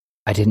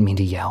 I didn't mean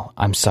to yell.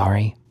 I'm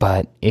sorry.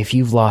 But if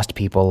you've lost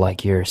people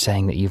like you're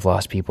saying that you've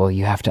lost people,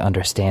 you have to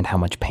understand how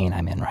much pain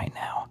I'm in right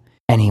now.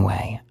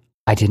 Anyway,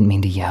 I didn't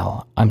mean to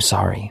yell. I'm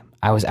sorry.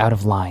 I was out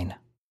of line.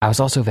 I was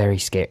also very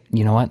scared.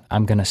 You know what?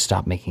 I'm gonna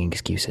stop making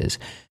excuses.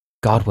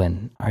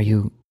 Godwin, are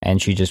you...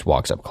 And she just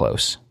walks up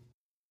close.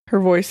 Her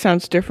voice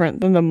sounds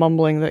different than the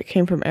mumbling that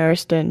came from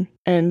Ariston,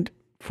 and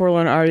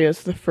forlorn Arya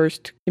is the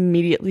first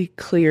immediately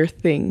clear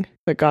thing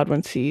that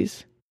Godwin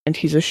sees. And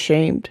he's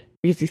ashamed,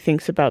 because he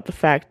thinks about the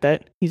fact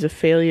that he's a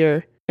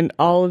failure, and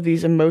all of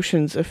these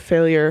emotions of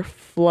failure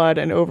flood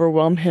and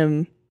overwhelm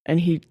him, and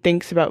he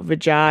thinks about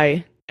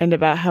Vijay, and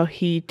about how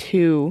he,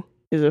 too,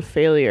 is a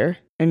failure.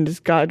 And as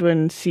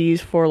Godwin sees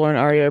forlorn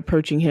Arya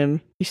approaching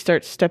him, he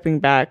starts stepping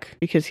back,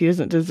 because he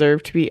doesn't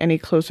deserve to be any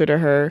closer to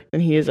her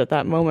than he is at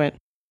that moment.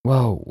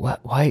 Whoa, what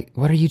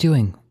are you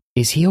doing?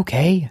 Is he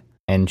okay?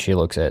 And she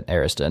looks at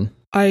Ariston.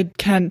 I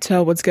can't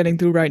tell what's getting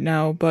through right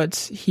now, but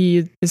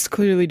he is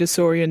clearly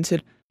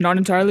disoriented. Not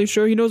entirely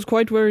sure he knows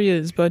quite where he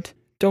is, but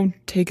don't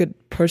take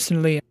it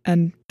personally,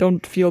 and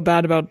don't feel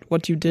bad about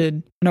what you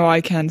did. No,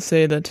 I can't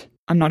say that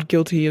I'm not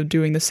guilty of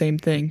doing the same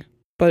thing,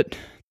 but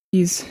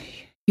he's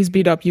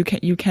beat up. You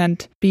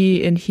can't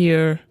be in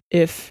here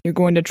if you're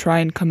going to try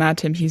and come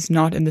at him. He's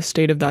not in the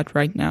state of that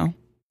right now,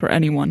 for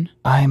anyone.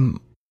 I'm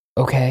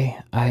okay.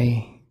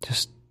 I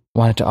just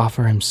wanted to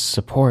offer him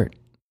support.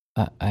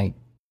 I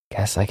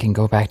guess I can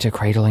go back to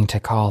cradling to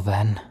call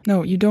then.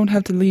 No, you don't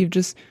have to leave.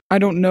 I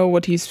don't know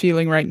what he's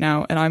feeling right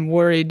now, and I'm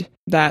worried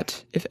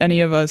that if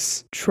any of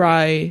us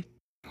try,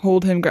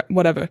 hold him,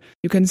 whatever,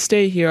 you can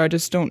stay here. I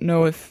just don't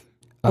know if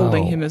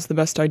holding him is the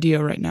best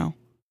idea right now.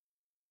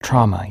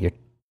 Trauma. You're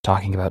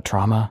talking about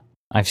trauma?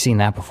 I've seen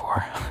that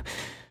before.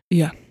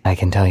 Yeah. I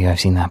can tell you I've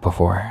seen that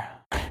before.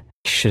 You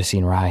should have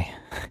seen Rai.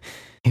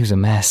 He was a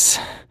mess.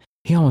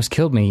 He almost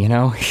killed me, you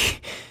know?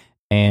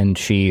 And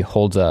she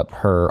holds up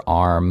her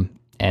arm,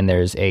 and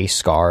there's a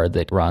scar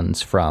that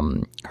runs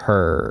from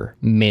her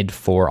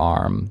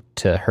mid-forearm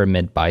to her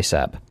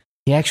mid-bicep.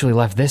 He actually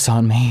left this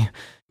on me.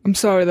 I'm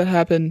sorry that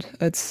happened.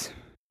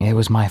 It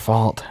was my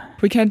fault.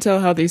 We can't tell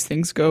how these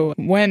things go.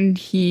 When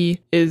he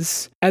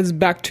is as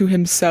back to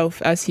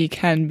himself as he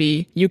can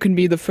be, you can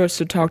be the first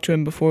to talk to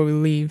him before we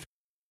leave.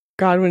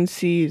 Godwin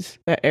sees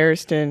that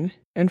Ariston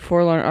and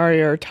Forlorn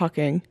Aria are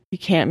talking. He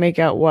can't make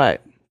out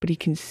what, but he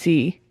can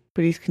see.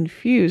 But he's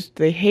confused.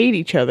 They hate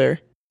each other.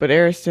 But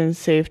Ariston's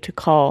safe to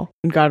call,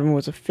 and Godwin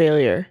was a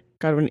failure.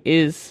 Godwin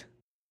is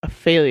a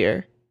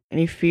failure. And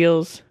he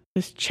feels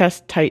his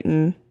chest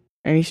tighten,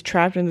 and he's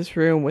trapped in this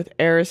room with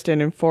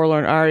Ariston and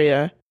Forlorn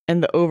Aria,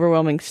 and the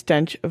overwhelming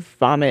stench of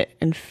vomit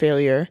and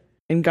failure.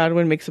 And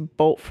Godwin makes a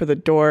bolt for the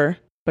door,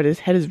 but his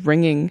head is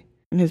ringing,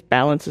 and his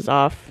balance is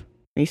off.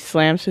 And he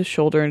slams his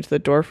shoulder into the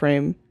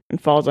doorframe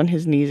and falls on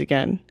his knees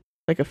again,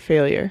 like a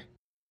failure.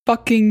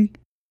 Fucking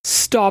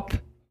stop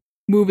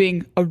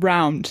moving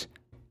around.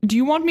 Do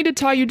you want me to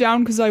tie you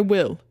down? Because I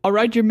will.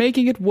 Alright, you're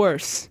making it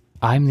worse.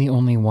 I'm the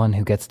only one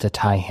who gets to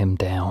tie him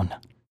down.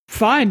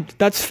 Fine,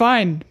 that's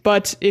fine.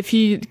 But if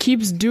he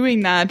keeps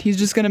doing that, he's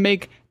just gonna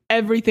make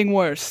everything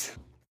worse.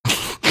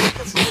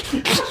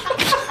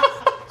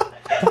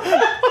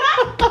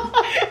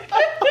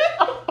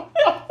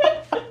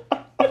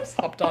 Just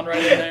hopped on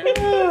right in there.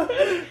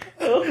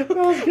 That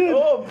was good.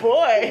 Oh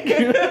boy.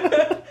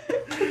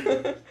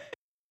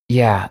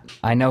 Yeah,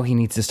 I know he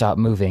needs to stop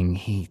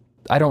moving.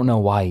 I don't know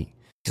why.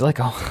 He's like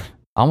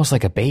almost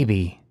like a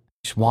baby.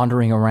 Just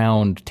wandering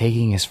around,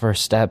 taking his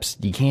first steps.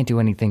 You can't do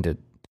anything to...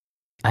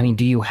 I mean,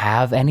 do you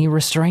have any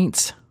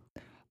restraints?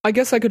 I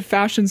guess I could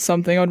fashion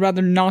something. I'd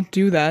rather not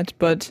do that,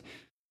 but...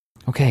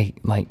 Okay,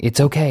 it's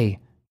okay.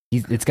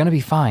 It's gonna be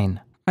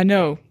fine. I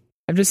know.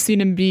 I've just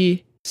seen him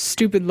be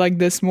stupid like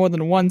this more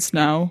than once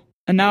now.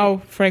 And now,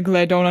 frankly,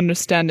 I don't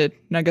understand it,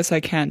 and I guess I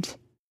can't.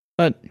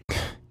 But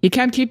he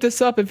can't keep this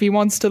up if he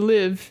wants to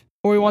live,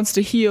 or he wants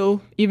to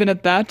heal, even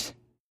at that.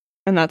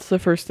 And that's the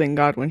first thing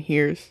Godwin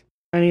hears.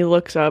 And he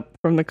looks up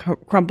from the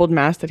crumpled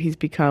mass that he's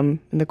become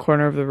in the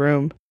corner of the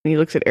room. And he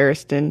looks at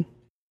Ariston.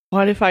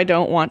 What if I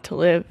don't want to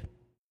live?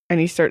 And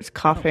he starts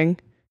coughing.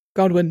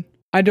 Godwin,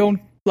 I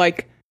don't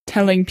like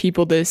telling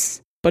people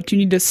this, but you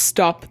need to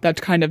stop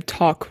that kind of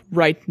talk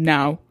right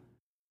now.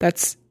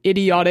 That's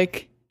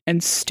idiotic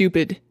and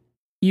stupid.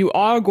 You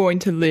are going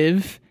to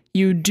live.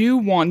 You do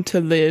want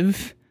to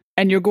live.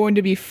 And you're going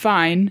to be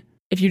fine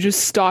if you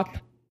just stop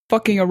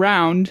fucking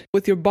around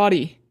with your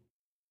body.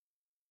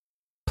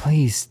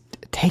 Please,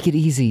 take it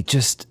easy.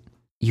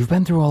 You've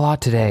been through a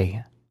lot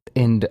today.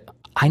 And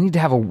I need to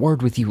have a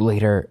word with you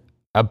later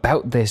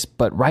about this,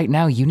 but right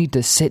now you need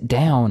to sit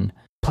down.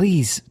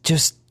 Please,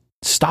 just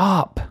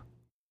stop.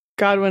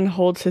 Godwin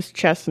holds his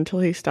chest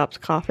until he stops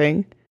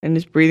coughing, and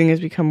his breathing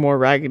has become more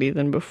raggedy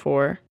than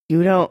before.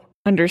 You don't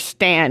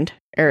understand,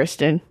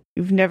 Ariston.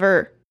 You've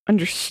never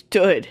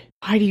understood.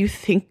 Why do you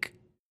think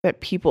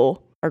that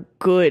people are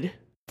good?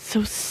 It's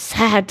so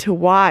sad to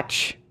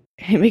watch.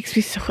 And it makes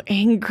me so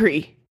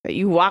angry that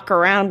you walk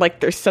around like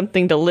there's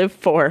something to live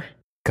for.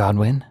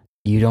 Godwin,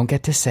 you don't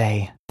get to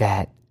say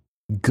that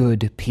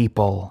good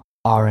people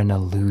are an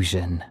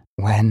illusion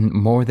when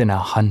more than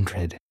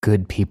 100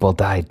 good people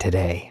died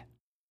today.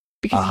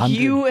 Because 100.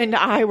 You and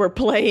I were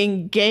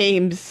playing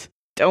games.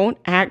 Don't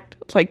act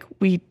like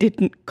we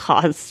didn't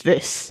cause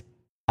this.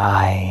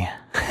 I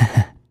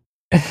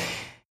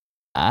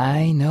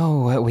know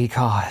what we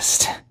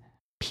caused.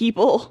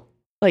 People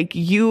like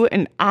you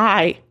and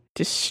I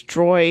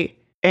destroy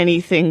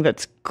anything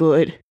that's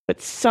good.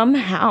 But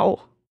somehow,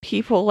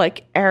 people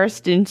like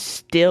Ariston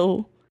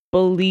still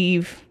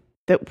believe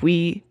that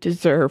we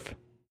deserve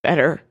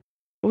better.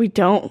 But we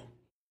don't.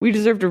 We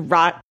deserve to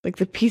rot like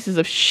the pieces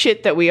of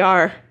shit that we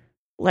are.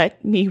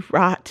 Let me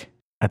rot.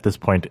 At this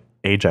point,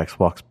 Ajax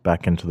walks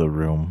back into the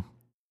room.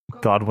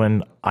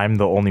 Godwin, I'm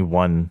the only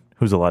one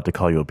who's allowed to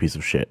call you a piece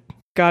of shit.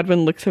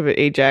 Godwin looks up at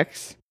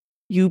Ajax.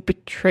 You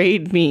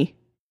betrayed me.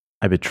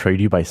 I betrayed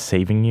you by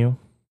saving you?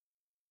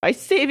 By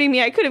saving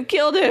me, I could have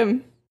killed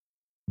him.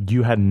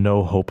 You had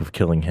no hope of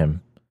killing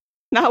him.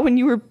 Not when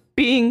you were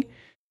being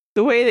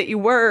the way that you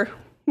were.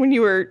 When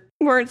you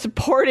weren't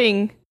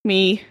supporting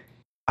me.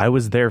 I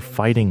was there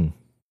fighting.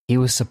 He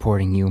was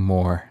supporting you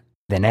more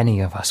than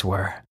any of us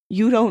were.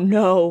 You don't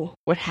know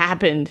what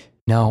happened.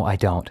 No, I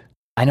don't.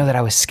 I know that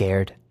I was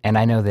scared, and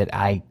I know that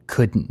I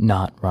could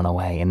not run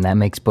away, and that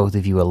makes both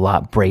of you a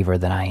lot braver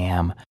than I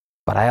am.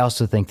 But I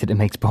also think that it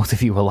makes both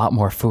of you a lot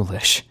more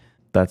foolish.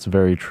 That's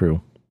very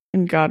true.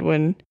 And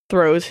Godwin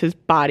throws his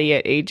body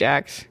at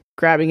Ajax,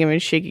 grabbing him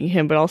and shaking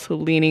him, but also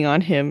leaning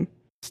on him,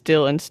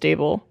 still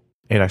unstable.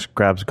 Ajax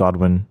grabs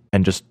Godwin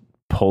and just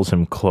pulls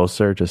him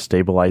closer to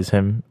stabilize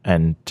him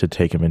and to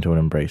take him into an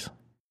embrace.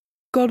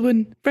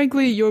 Godwin,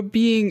 frankly, you're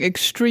being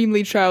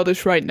extremely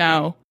childish right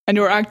now, and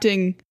you're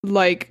acting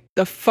like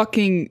the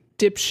fucking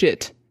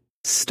dipshit.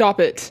 Stop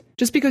it.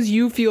 Just because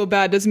you feel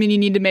bad doesn't mean you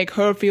need to make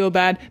her feel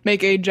bad,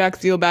 make Ajax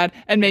feel bad,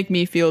 and make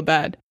me feel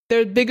bad.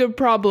 There are bigger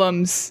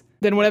problems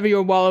than whatever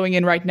you're wallowing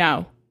in right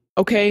now.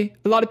 Okay?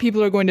 A lot of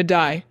people are going to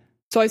die.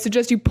 So I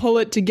suggest you pull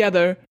it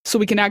together so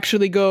we can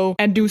actually go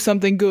and do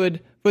something good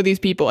for these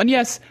people. And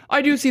yes,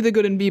 I do see the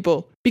good in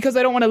people, because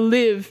I don't want to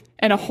live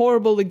in a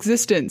horrible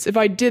existence. If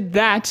I did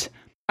that,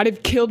 I'd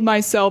have killed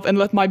myself and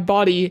left my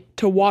body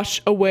to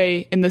wash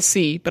away in the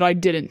sea, but I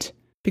didn't,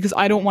 because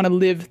I don't want to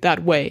live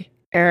that way.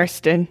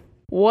 Ariston,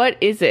 What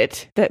is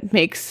it that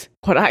makes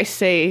what I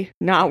say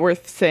not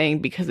worth saying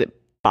because it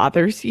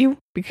bothers you?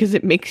 Because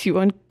it makes you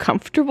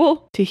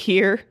uncomfortable to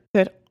hear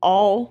that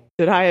all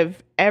that I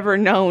have ever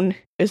known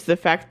is the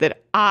fact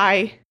that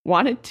I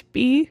wanted to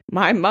be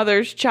my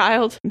mother's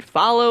child and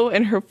follow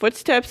in her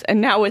footsteps, and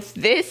now it's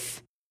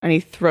this? And he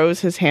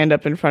throws his hand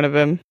up in front of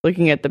him,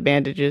 looking at the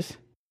bandages.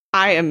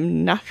 I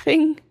am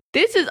nothing.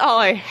 This is all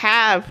I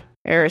have,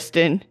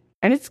 Ariston,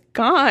 and it's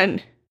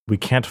gone. We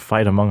can't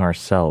fight among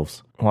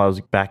ourselves. While I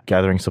was back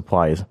gathering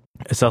supplies,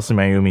 Excelsior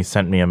Mayumi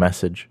sent me a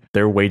message.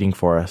 They're waiting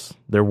for us.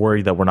 They're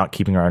worried that we're not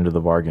keeping our end of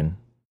the bargain.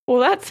 Well,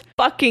 that's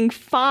fucking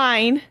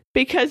fine,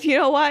 because you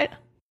know what?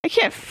 I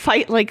can't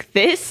fight like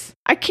this.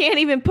 I can't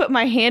even put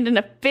my hand in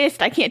a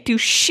fist. I can't do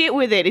shit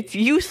with it. It's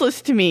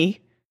useless to me.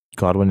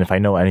 Godwin, if I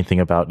know anything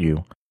about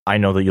you, I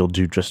know that you'll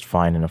do just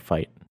fine in a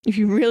fight. If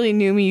you really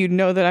knew me, you'd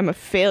know that I'm a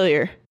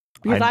failure.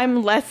 Because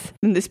I'm less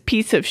than this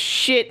piece of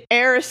shit,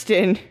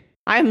 Ariston.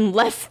 I'm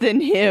less than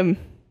him.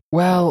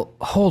 Well,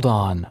 hold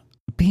on.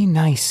 Be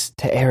nice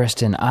to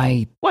Ariston.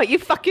 What, you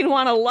fucking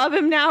want to love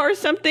him now or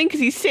something?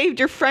 Because he saved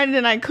your friend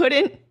and I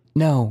couldn't?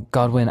 No,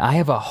 Godwin, I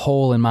have a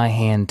hole in my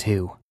hand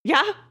too.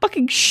 Yeah?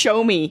 Fucking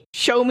show me.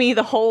 Show me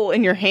the hole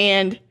in your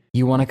hand.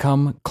 You want to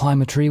come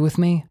climb a tree with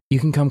me? You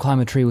can come climb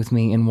a tree with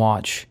me and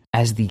watch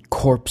as the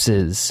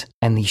corpses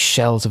and the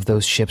shells of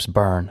those ships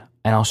burn,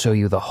 and I'll show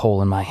you the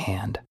hole in my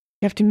hand.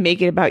 You have to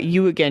make it about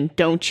you again,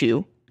 don't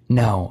you?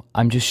 No,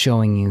 I'm just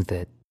showing you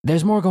that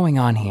there's more going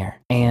on here,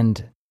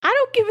 and I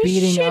don't give a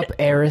beating shit up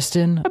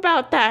Ariston.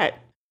 about that.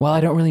 Well,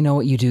 I don't really know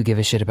what you do give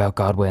a shit about,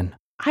 Godwin.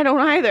 I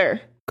don't either.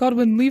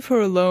 Godwin, leave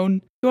her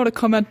alone. You want to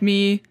come at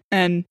me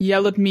and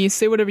yell at me,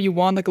 say whatever you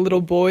want like a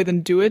little boy,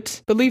 then do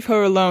it. But leave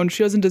her alone.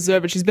 She doesn't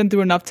deserve it. She's been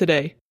through enough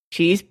today.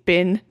 She's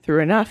been through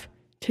enough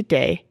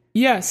today.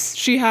 Yes,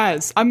 she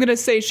has. I'm going to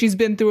say she's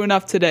been through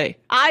enough today.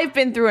 I've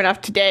been through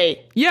enough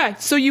today. Yeah,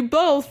 so you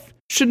both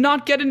should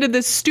not get into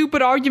this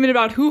stupid argument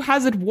about who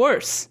has it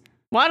worse.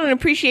 Well, I don't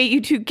appreciate you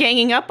two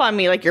ganging up on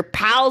me like you're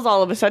pals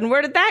all of a sudden.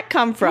 Where did that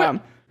come from?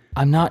 What?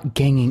 I'm not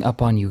ganging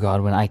up on you,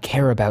 Godwin. I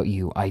care about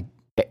you.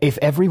 If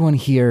everyone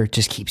here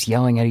just keeps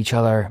yelling at each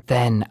other,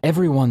 then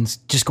everyone's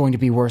just going to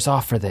be worse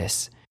off for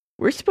this.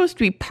 We're supposed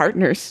to be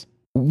partners.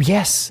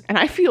 Yes. And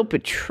I feel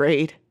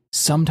betrayed.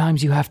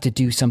 Sometimes you have to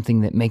do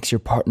something that makes your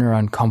partner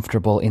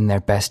uncomfortable in their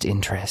best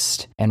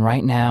interest. And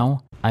right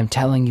now, I'm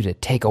telling you to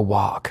take a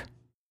walk.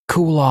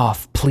 Cool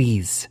off,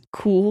 please.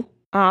 Cool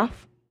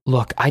off?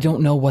 Look, I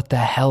don't know what the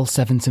hell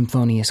Seven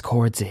Symphonious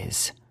Chords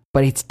is,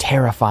 but it's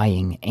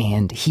terrifying,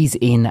 and he's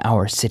in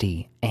our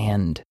city,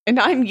 and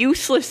I'm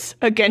useless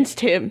against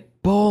him.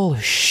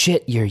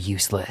 bullshit, you're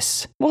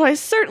useless. Well, I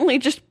certainly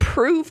just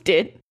proved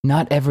it.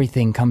 Not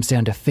everything comes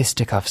down to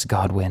fisticuffs,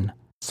 Godwin.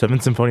 Seven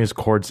Symphonious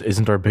Chords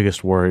isn't our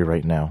biggest worry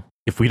right now.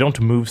 If we don't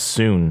move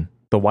soon,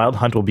 the Wild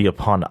Hunt will be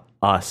upon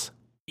us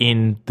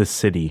in the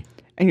city.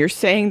 And you're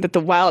saying that the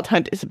Wild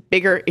Hunt is a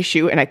bigger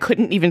issue and I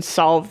couldn't even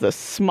solve the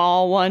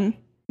small one?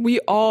 We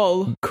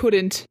all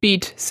couldn't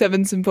beat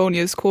Seven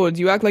Symphonious Chords.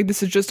 You act like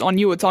this is just on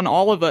you. It's on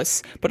all of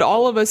us. But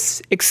all of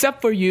us,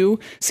 except for you,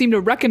 seem to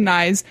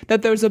recognize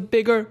that there's a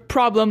bigger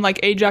problem, like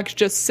Ajax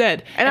just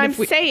said. And I'm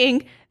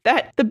saying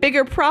that the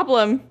bigger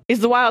problem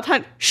is the Wild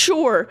Hunt.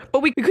 Sure, but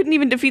we couldn't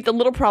even defeat the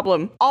little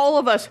problem. All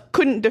of us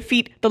couldn't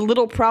defeat the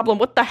little problem.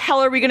 What the hell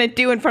are we going to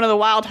do in front of the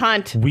Wild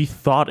Hunt? We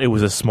thought it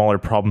was a smaller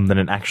problem than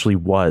it actually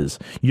was.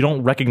 You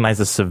don't recognize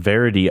the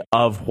severity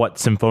of what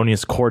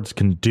Symphonious Chords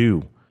can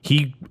do.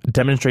 He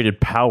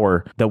demonstrated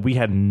power that we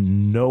had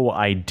no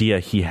idea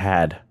he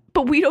had.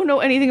 But we don't know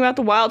anything about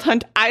the Wild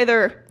Hunt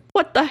either.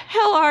 What the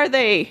hell are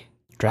they?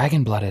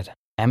 Dragon-blooded,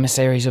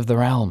 emissaries of the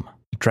realm.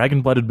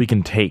 Dragon-blooded we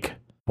can take.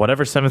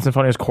 Whatever Seven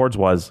Symphonious Chords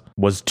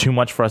was too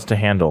much for us to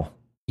handle.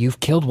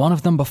 You've killed one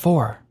of them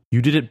before.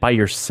 You did it by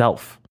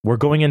yourself. We're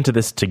going into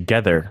this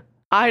together.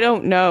 I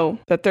don't know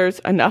that there's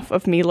enough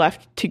of me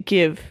left to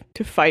give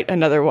to fight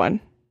another one.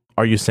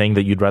 Are you saying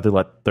that you'd rather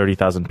let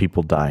 30,000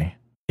 people die?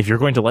 If you're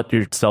going to let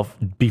yourself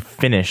be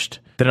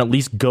finished, then at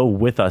least go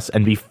with us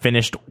and be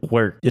finished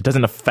where it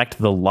doesn't affect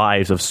the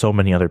lives of so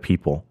many other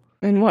people.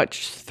 And what,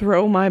 just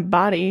throw my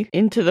body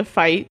into the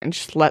fight and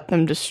just let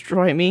them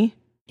destroy me?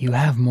 You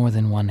have more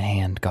than one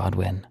hand,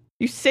 Godwin.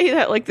 You say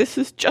that like this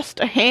is just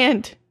a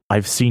hand.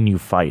 I've seen you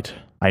fight.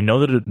 I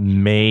know that it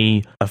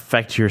may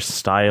affect your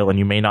style and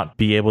you may not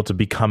be able to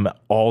become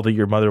all that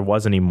your mother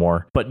was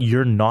anymore, but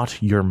you're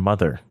not your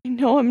mother. I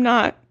know I'm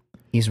not.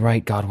 He's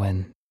right,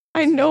 Godwin.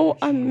 I know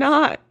I'm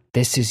not.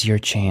 This is your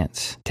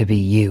chance to be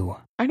you.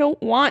 I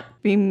don't want to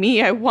be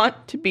me. I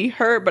want to be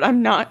her, but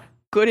I'm not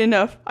good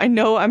enough. I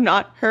know I'm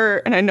not her,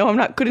 and I know I'm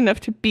not good enough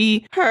to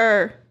be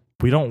her.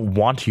 We don't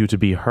want you to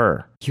be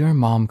her. Your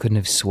mom couldn't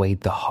have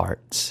swayed the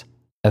hearts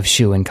of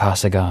Shu and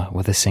Kasuga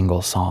with a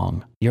single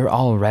song. You're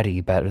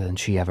already better than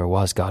she ever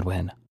was,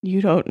 Godwin.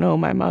 You don't know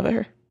my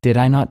mother. Did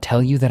I not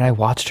tell you that I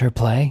watched her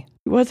play?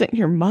 It wasn't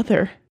your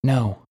mother.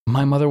 No,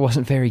 my mother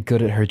wasn't very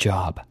good at her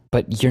job.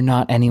 But you're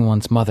not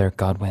anyone's mother,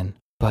 Godwin.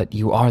 But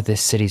you are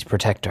this city's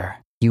protector.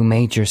 You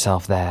made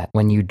yourself that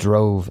when you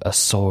drove a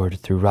sword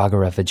through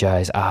Ragara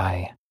Vijay's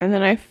eye. And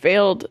then I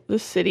failed the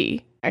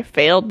city. I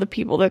failed the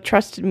people that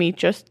trusted me,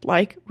 just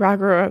like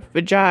Ragara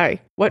Vijay.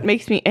 What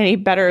makes me any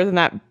better than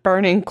that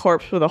burning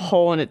corpse with a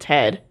hole in its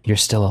head? You're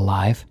still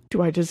alive?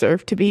 Do I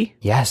deserve to be?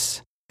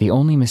 Yes. The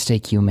only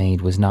mistake you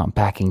made was not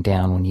backing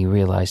down when you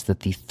realized that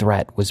the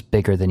threat was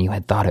bigger than you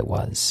had thought it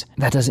was.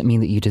 That doesn't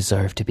mean that you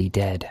deserve to be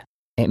dead.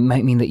 It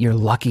might mean that you're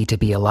lucky to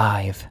be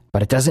alive,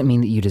 but it doesn't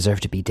mean that you deserve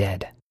to be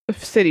dead. The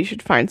city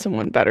should find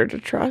someone better to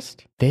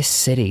trust. This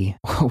city,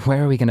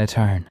 where are we going to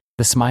turn?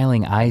 The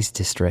Smiling Eyes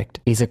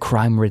district is a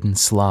crime-ridden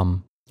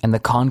slum, and the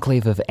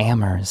Conclave of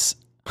Amers,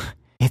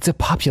 it's a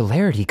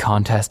popularity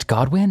contest,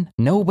 Godwin.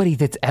 Nobody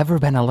that's ever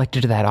been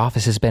elected to that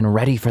office has been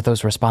ready for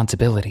those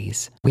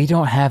responsibilities. We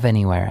don't have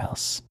anywhere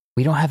else.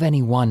 We don't have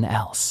anyone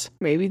else.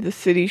 Maybe the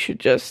city should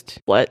just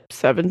let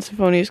Seven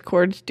Symphonious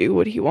Chords do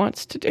what he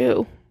wants to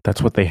do.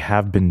 That's what they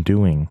have been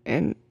doing.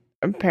 And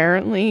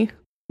apparently,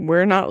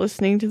 we're not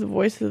listening to the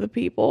voice of the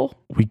people.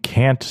 We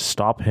can't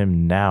stop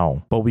him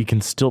now, but we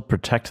can still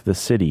protect the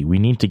city. We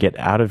need to get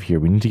out of here.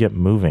 We need to get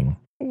moving.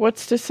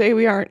 What's to say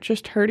we aren't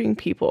just hurting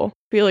people?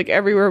 I feel like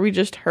everywhere we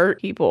just hurt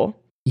people.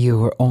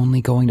 You are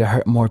only going to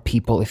hurt more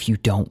people if you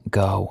don't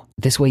go.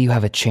 This way you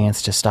have a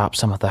chance to stop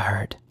some of the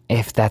hurt.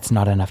 If that's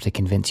not enough to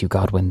convince you,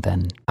 Godwin,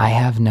 then I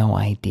have no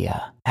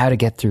idea how to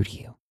get through to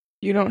you.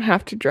 You don't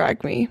have to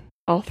drag me.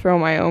 I'll throw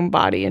my own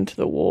body into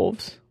the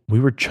wolves. We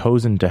were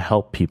chosen to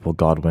help people,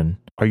 Godwin.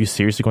 Are you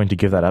seriously going to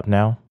give that up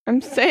now? I'm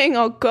saying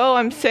I'll go.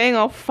 I'm saying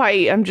I'll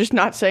fight. I'm just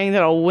not saying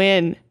that I'll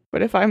win.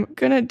 But if I'm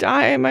gonna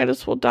die, I might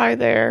as well die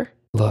there.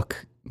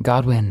 Look,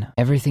 Godwin,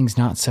 everything's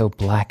not so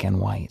black and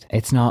white.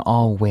 It's not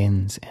all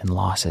wins and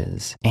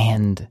losses.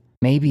 And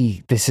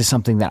maybe this is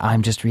something that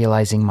I'm just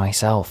realizing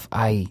myself.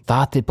 I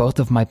thought that both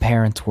of my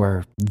parents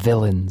were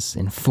villains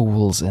and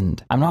fools,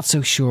 and I'm not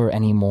so sure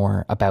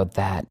anymore about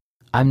that.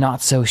 I'm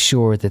not so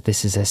sure that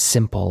this is as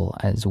simple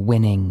as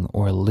winning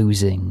or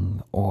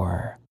losing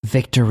or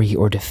victory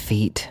or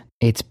defeat.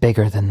 It's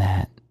bigger than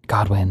that,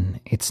 Godwin.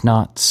 It's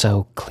not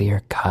so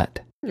clear-cut.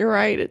 You're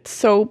right. It's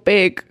so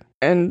big.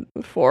 And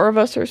the four of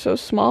us are so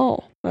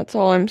small. That's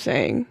all I'm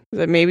saying.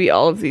 That maybe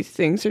all of these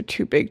things are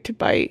too big to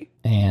bite.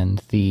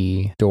 And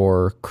the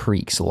door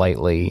creaks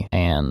lightly,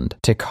 and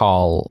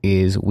Tikal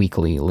is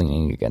weakly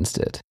leaning against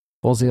it.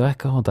 For the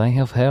record, I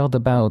have heard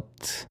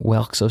about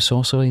works of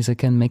sorcery that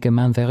can make a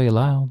man very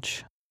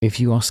large. If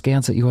you are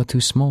scared that you are too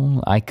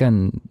small, I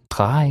can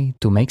try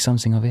to make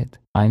something of it.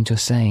 I'm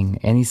just saying,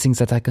 anything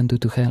that I can do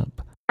to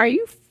help. Are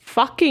you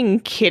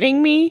fucking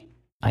kidding me?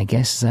 I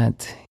guess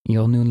that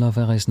your new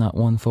lover is not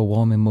one for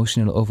warm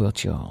emotional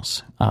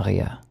overtures,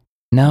 Arya.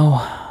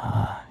 No,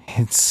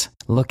 it's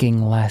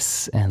looking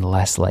less and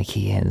less like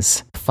he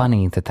is.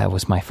 Funny that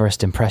was my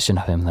first impression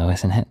of him, though,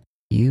 isn't it?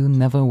 You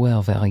never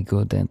were very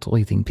good at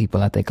reading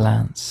people at a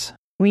glance.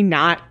 We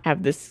not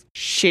have this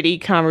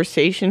shitty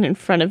conversation in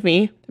front of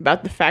me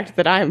about the fact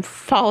that I am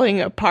falling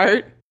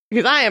apart?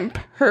 Because I am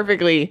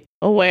perfectly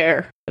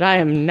aware that I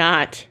am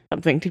not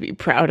something to be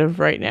proud of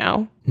right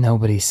now.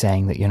 Nobody's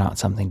saying that you're not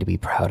something to be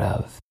proud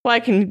of. Well,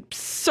 I can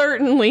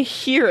certainly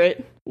hear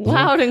it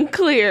loud and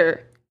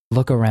clear.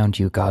 Look around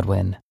you,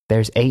 Godwin.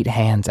 There's 8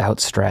 hands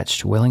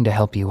outstretched, willing to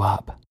help you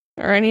up.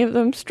 Are any of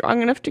them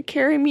strong enough to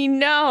carry me?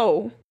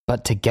 No.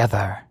 But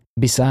together.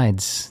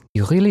 Besides,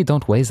 you really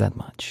don't weigh that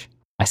much.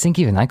 I think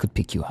even I could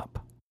pick you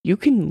up. You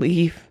can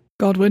leave.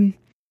 Godwin,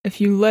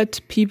 if you let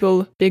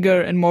people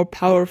bigger and more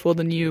powerful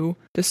than you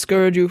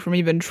discourage you from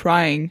even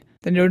trying,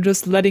 then you're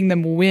just letting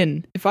them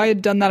win. If I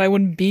had done that, I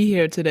wouldn't be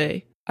here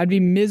today. I'd be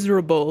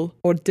miserable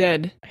or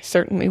dead. I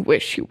certainly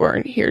wish you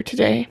weren't here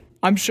today.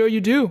 I'm sure you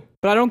do,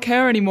 but I don't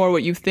care anymore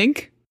what you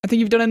think. I think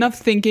you've done enough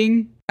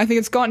thinking. I think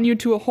it's gotten you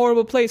to a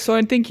horrible place, so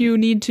I think you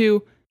need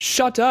to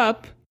shut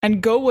up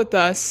and go with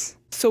us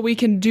so we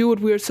can do what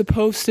we're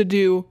supposed to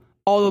do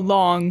all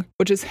along,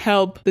 which is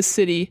help the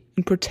city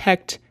and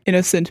protect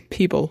innocent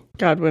people.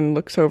 Godwin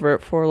looks over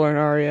at Forlorn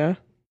Arya.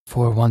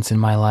 For once in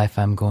my life,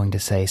 I'm going to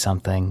say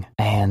something,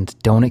 and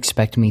don't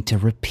expect me to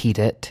repeat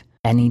it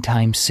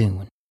anytime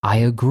soon. I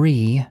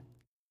agree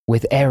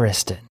with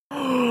Ariston.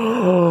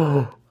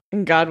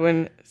 And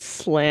Godwin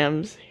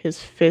slams his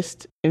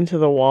fist into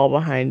the wall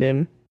behind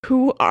him.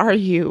 Who are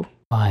you?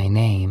 My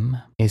name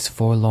is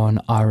Forlorn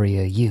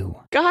Arya Yu.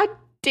 God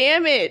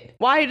damn it!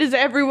 Why does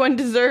everyone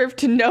deserve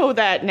to know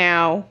that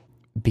now?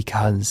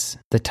 Because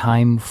the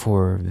time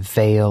for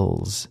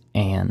veils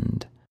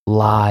and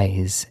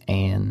lies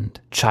and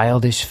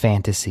childish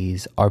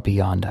fantasies are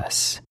beyond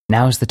us.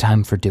 Now's the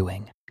time for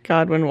doing.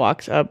 Godwin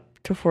walks up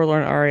to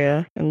Forlorn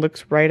Arya and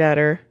looks right at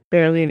her,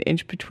 barely an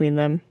inch between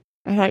them.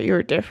 I thought you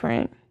were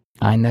different.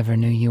 I never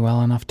knew you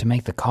well enough to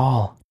make the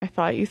call. I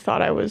thought you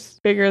thought I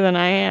was bigger than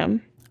I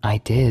am. I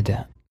did.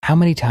 How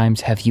many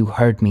times have you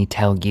heard me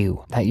tell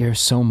you that you're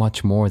so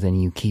much more than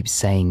you keep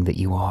saying that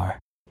you are?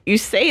 You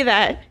say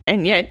that,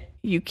 and yet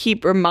you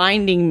keep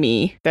reminding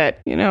me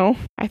that,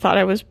 I thought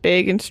I was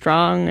big and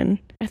strong, and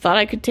I thought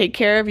I could take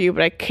care of you,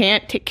 but I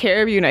can't take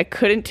care of you, and I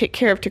couldn't take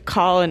care of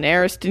Tikal, and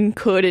Ariston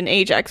could, and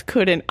Ajax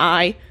could, and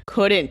I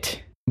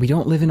couldn't. We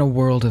don't live in a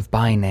world of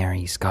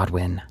binaries,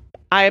 Godwin.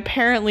 I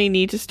apparently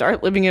need to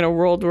start living in a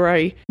world where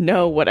I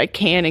know what I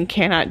can and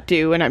cannot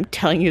do, and I'm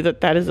telling you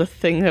that is a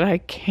thing that I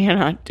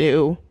cannot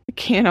do. I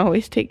can't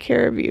always take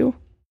care of you.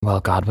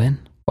 Well,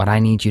 Godwin, what I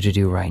need you to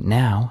do right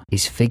now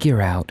is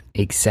figure out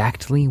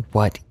exactly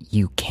what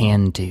you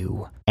can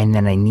do, and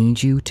then I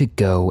need you to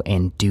go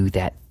and do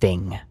that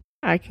thing.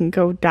 I can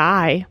go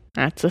die.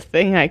 That's a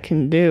thing I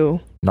can do.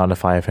 Not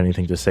if I have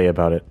anything to say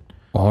about it.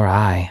 Or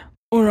I.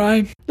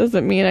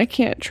 Doesn't mean I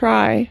can't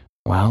try.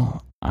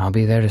 Well, I'll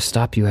be there to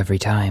stop you every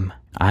time.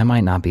 I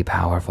might not be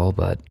powerful,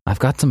 but I've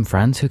got some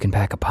friends who can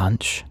pack a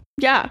punch.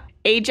 Yeah,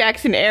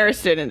 Ajax and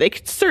Ariston, and they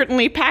could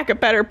certainly pack a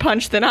better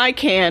punch than I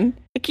can.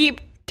 I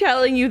keep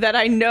telling you that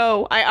I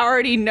know. I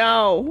already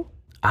know.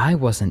 I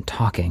wasn't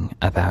talking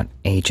about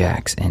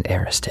Ajax and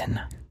Ariston.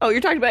 Oh,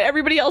 you're talking about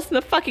everybody else in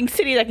the fucking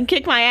city that can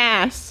kick my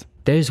ass.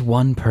 There's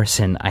one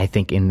person, I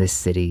think, in this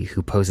city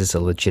who poses a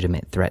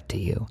legitimate threat to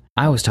you.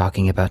 I was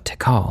talking about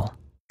Tikal.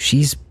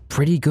 She's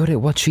pretty good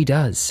at what she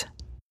does.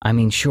 I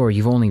mean, sure,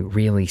 you've only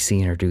really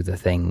seen her do the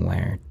thing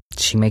where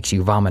she makes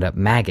you vomit up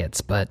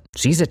maggots, but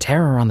she's a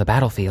terror on the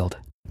battlefield.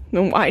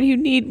 Then why do you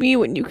need me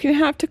when you can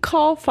have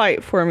Tikal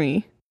fight for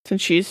me?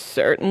 Since she's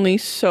certainly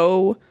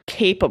so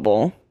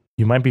capable.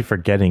 You might be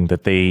forgetting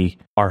that they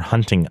are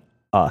hunting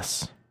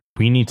us.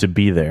 We need to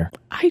be there.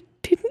 I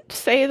didn't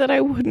say that I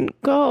wouldn't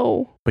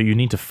go. But you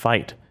need to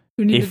fight.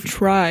 You need to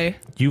try.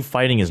 You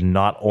fighting is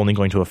not only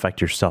going to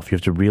affect yourself. You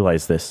have to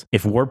realize this.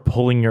 If we're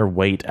pulling your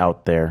weight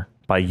out there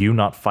by you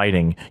not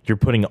fighting, you're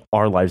putting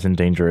our lives in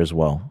danger as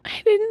well.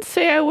 I didn't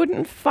say I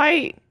wouldn't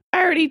fight.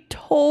 I already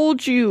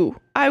told you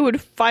I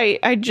would fight.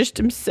 I just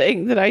am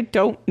saying that I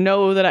don't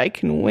know that I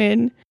can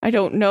win. I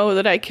don't know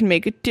that I can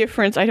make a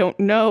difference. I don't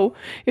know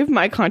if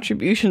my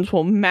contributions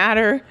will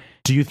matter.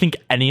 Do you think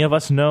any of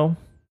us know?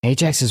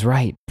 Ajax is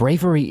right.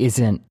 Bravery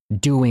isn't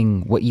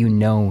doing what you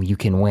know you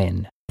can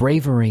win.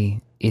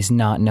 Bravery is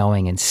not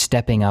knowing and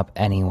stepping up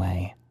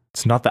anyway.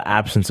 It's not the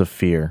absence of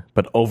fear,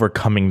 but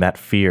overcoming that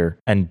fear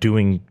and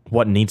doing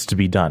what needs to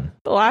be done.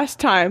 The last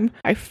time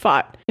I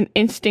fought an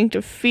instinct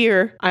of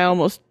fear, I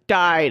almost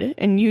died,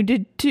 and you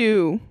did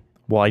too.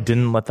 Well, I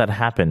didn't let that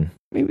happen.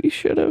 Maybe you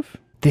should have.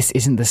 This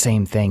isn't the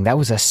same thing. That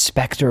was a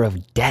specter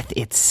of death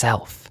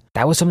itself.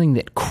 That was something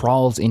that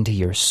crawls into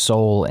your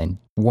soul and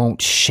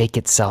won't shake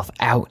itself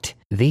out.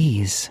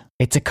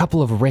 It's a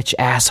couple of rich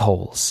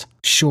assholes.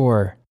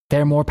 Sure,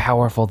 they're more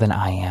powerful than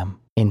I am.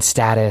 In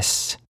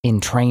status,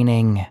 in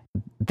training,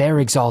 they're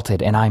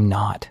exalted and I'm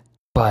not.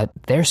 But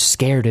they're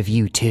scared of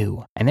you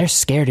too, and they're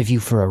scared of you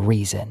for a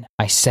reason.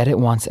 I said it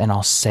once and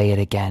I'll say it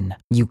again.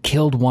 You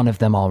killed one of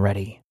them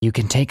already. You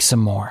can take some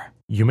more.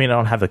 You may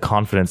not have the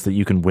confidence that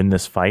you can win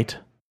this fight,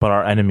 but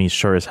our enemies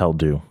sure as hell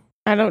do.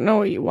 I don't know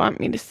what you want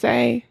me to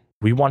say.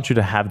 We want you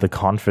to have the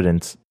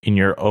confidence in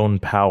your own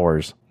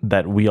powers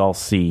that we all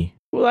see.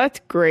 Well, that's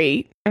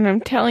great. And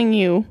I'm telling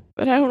you,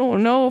 but I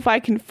don't know if I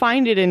can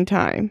find it in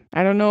time.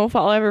 I don't know if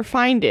I'll ever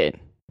find it.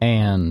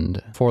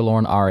 And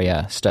forlorn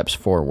Arya steps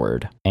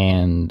forward,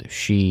 and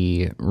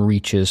she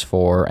reaches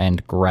for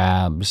and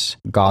grabs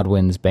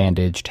Godwin's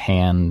bandaged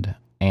hand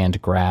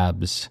and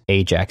grabs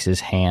Ajax's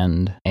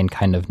hand and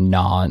kind of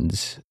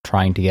nods,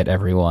 trying to get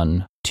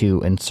everyone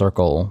to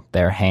encircle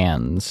their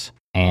hands.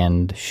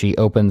 And she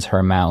opens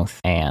her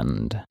mouth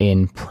and,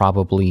 in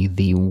probably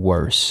the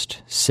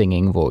worst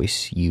singing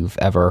voice you've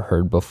ever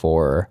heard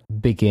before,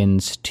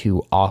 begins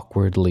to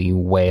awkwardly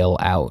wail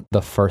out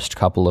the first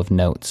couple of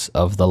notes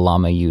of the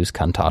Lamayu's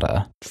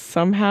cantata.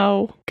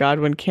 Somehow,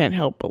 Godwin can't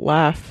help but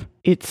laugh.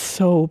 It's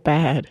so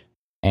bad.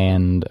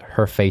 And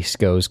her face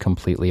goes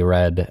completely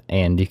red,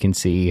 and you can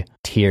see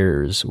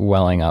tears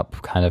welling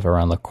up kind of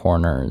around the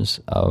corners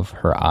of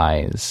her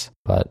eyes,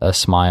 but a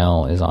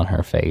smile is on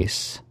her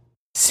face.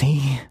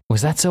 See?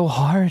 Was that so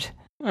hard?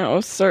 That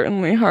was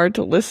certainly hard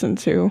to listen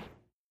to.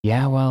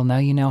 Yeah, well, now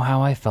you know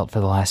how I felt for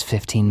the last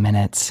 15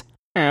 minutes.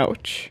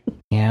 Ouch.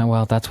 Yeah,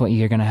 well, that's what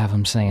you're gonna have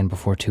him saying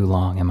before too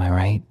long, am I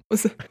right?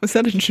 Was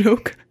that a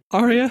joke,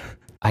 Arya?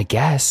 I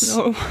guess.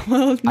 No,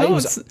 well, no,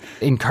 was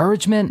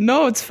encouragement?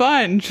 No, it's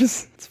fine.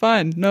 It's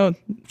fine. No.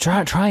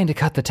 Trying to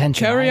cut the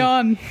tension. Carry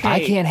on. I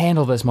can't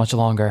handle this much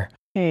longer.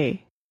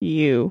 Hey,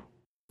 you.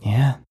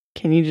 Yeah?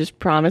 Can you just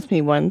promise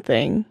me one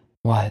thing?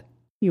 What?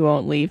 You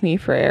won't leave me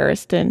for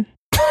Ariston?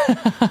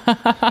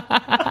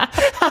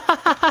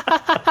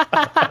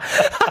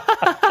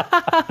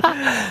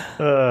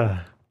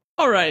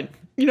 All right.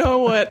 You know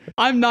what?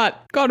 I'm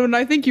not... Godwin,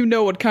 I think you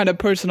know what kind of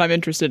person I'm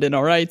interested in,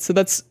 all right? So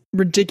that's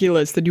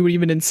ridiculous that you would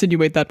even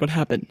insinuate that would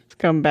happen.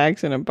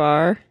 Scumbags in a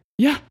bar?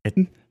 Yeah.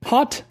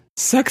 Hot,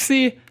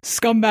 sexy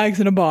scumbags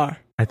in a bar.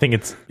 I think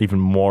it's even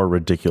more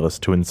ridiculous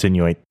to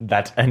insinuate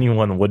that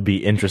anyone would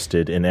be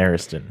interested in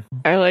Ariston.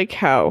 I like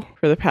how,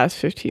 for the past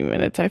 15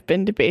 minutes, I've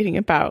been debating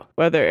about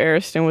whether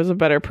Ariston was a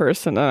better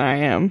person than I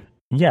am.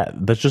 Yeah,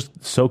 that's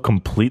just so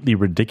completely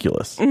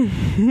ridiculous.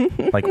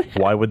 Like,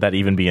 why would that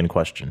even be in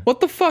question? What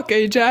the fuck,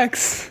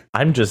 Ajax?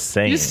 I'm just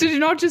saying. Did you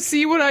not just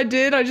see what I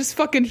did? I just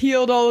fucking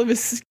healed all of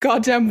his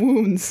goddamn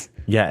wounds.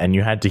 Yeah, and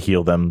you had to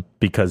heal them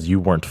because you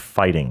weren't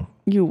fighting.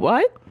 You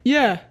what?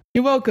 Yeah.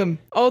 You're welcome.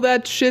 All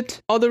that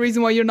shit, all the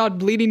reason why you're not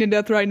bleeding to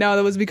death right now,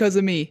 that was because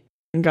of me.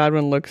 And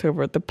Godwin looks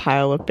over at the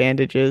pile of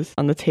bandages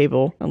on the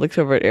table and looks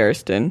over at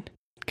Ariston.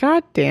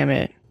 God damn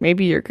it.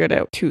 Maybe you're good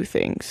at 2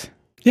 things.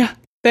 Yeah,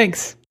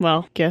 thanks.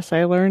 Well, guess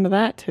I learned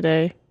that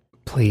today.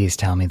 Please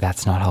tell me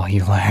that's not all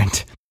you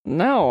learned.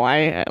 No,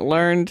 I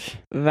learned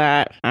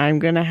that I'm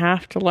gonna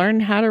have to learn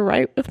how to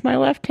write with my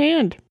left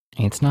hand.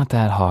 It's not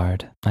that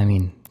hard. I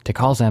mean,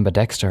 Tikal's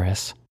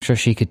ambidextrous. Sure,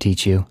 she could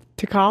teach you.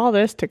 To call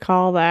this, to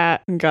call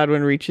that. And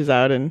Godwin reaches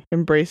out and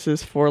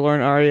embraces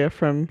forlorn Arya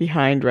from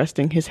behind,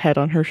 resting his head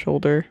on her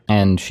shoulder.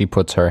 And she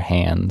puts her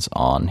hands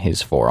on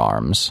his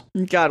forearms.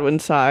 Godwin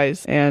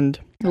sighs and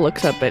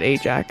looks up at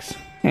Ajax.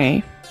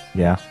 Hey,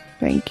 Yeah,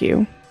 thank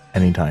you.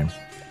 anytime.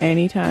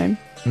 Anytime.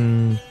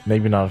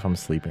 Maybe not if I'm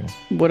sleeping.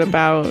 What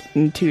about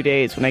in 2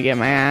 days when I get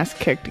my ass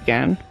kicked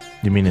again?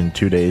 You mean in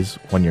 2 days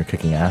when you're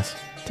kicking ass?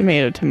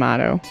 Tomato,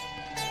 tomato.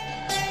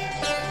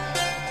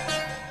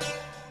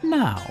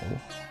 Now,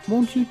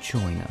 won't you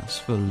join us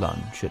for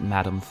lunch at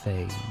Madame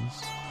Faye's?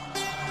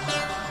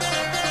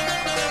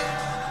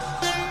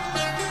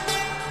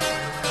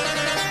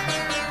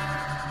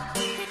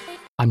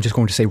 I'm just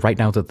going to say right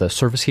now that the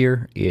service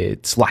here,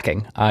 it's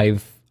lacking.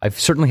 I've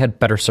certainly had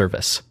better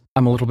service.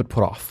 I'm a little bit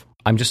put off.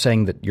 I'm just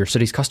saying that your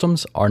city's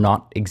customs are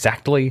not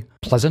exactly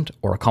pleasant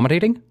or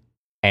accommodating,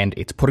 and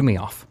it's putting me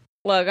off.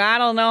 Look, I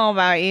don't know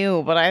about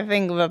you, but I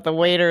think that the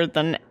waiter did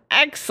an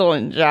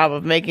excellent job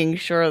of making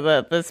sure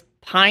that this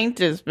pint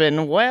has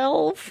been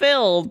well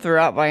filled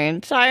throughout my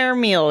entire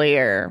meal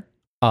here.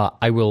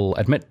 I will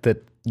admit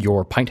that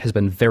your pint has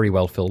been very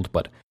well filled,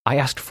 but I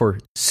asked for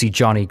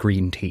Sijani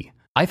green tea.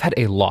 I've had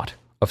a lot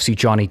of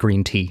Sijani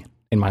green tea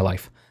in my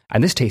life,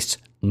 and this tastes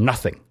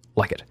nothing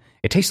like it.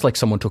 It tastes like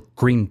someone took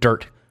green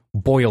dirt,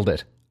 boiled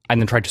it, and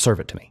then tried to serve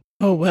it to me.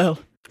 Oh, well.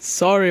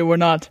 Sorry we're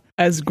not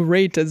as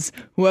great as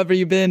whoever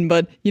you've been,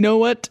 but you know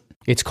what?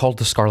 It's called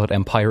the Scarlet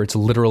Empire. It's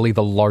literally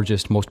the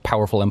largest, most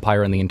powerful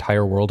empire in the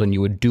entire world, and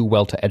you would do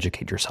well to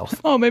educate yourself.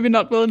 Oh, maybe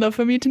not well enough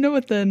for me to know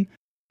it then.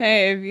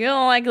 Hey, if you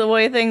don't like the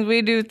way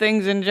we do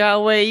things in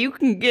Joway, you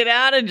can get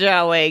out of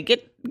Joway.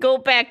 Go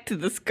back to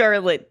the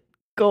Scarlet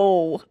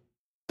Goal.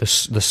 The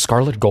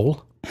Scarlet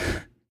Goal?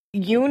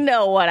 You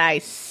know what I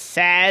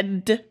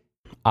said.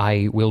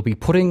 I will be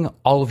putting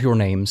all of your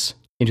names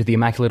into the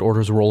Immaculate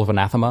Order's roll of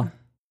anathema.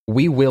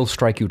 We will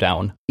strike you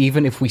down,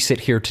 even if we sit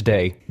here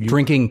today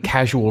drinking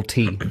casual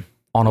tea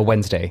on a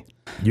Wednesday.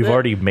 You've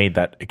already made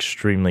that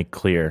extremely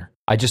clear.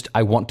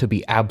 I want to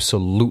be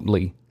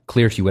absolutely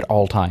clear to you at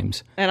all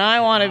times. And I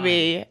want to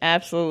be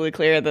absolutely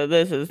clear that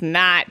this is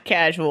not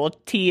casual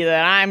tea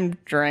that I'm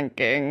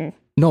drinking.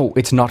 No,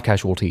 it's not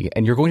casual tea,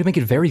 and you're going to make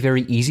it very,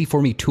 very easy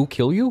for me to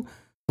kill you?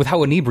 With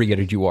how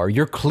inebriated you are,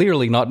 you're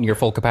clearly not in your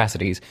full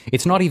capacities.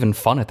 It's not even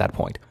fun at that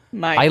point.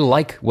 I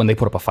like when they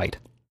put up a fight.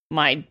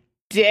 My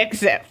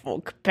dick's at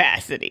full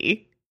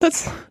capacity.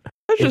 That's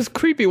just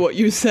creepy what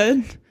you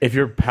said. If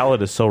your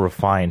palate is so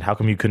refined, how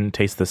come you couldn't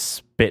taste the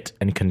spit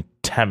and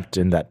contempt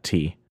in that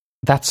tea?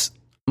 That's,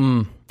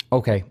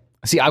 okay.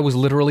 See, I was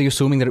literally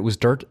assuming that it was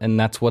dirt, and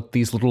that's what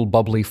these little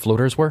bubbly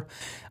floaters were.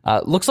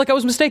 Looks like I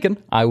was mistaken.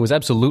 I was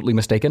absolutely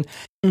mistaken.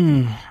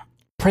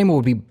 Prema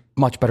would be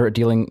much better at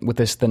dealing with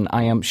this than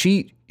I am.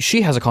 She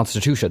has a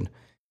constitution.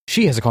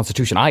 She has a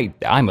constitution.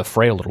 I'm a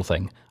frail little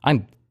thing.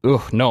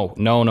 No.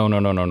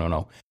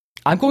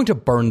 I'm going to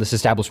burn this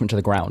establishment to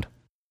the ground.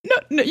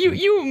 No,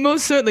 you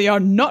most certainly are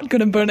not going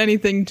to burn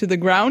anything to the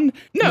ground.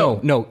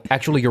 No,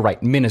 actually, you're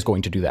right. Min is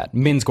going to do that.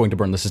 Min's going to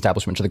burn this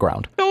establishment to the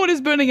ground. No one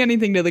is burning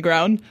anything to the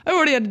ground. I've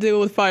already had to deal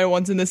with fire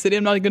once in this city.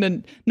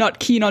 I'm not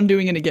keen on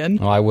doing it again.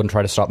 Well, I wouldn't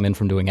try to stop Min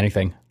from doing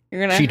anything.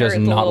 She does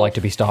not like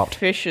to be stopped.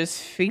 Fish's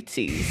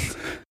feetsies.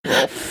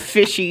 Little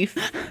fishy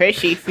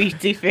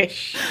feetsy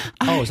fish.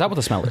 Oh, is that what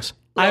the smell is?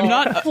 I'm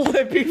not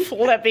flippy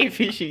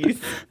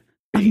fishies.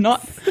 I'm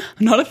not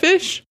a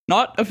fish.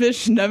 Not a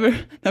fish. Never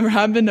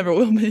have been. Never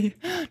will be.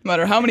 No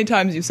matter how many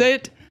times you say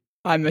it,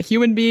 I'm a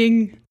human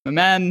being, a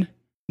man,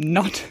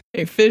 not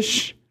a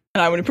fish.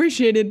 And I would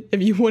appreciate it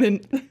if you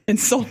wouldn't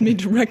insult me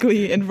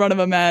directly in front of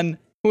a man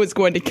who is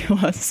going to kill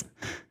us.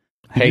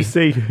 Hey,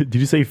 Did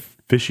you say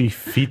fishy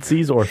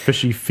feetsies or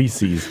fishy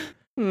feces?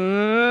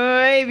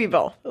 Maybe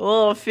both. A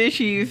little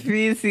fishy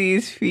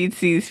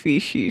feetsies,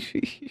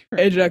 fishy.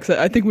 Ajax,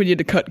 I think we need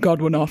to cut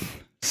Godwin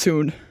off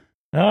soon.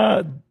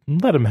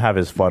 Let him have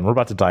his fun. We're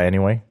about to die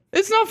anyway.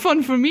 It's not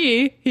fun for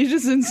me. He's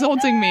just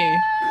insulting me.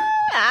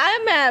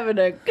 I'm having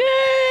a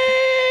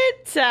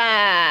good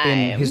time.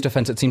 in his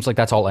defense, it seems like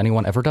that's all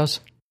anyone ever does.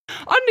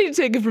 I don't need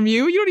to take it from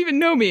you. You don't even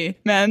know me,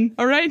 man.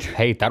 All right?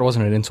 Hey, that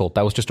wasn't an insult.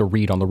 That was just a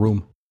read on the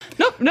room.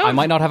 No. I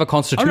might not have a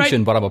constitution,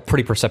 right. but I'm a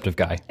pretty perceptive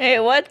guy. Hey,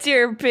 what's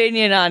your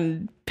opinion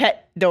on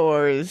pet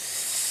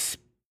doors,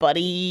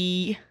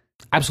 buddy?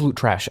 Absolute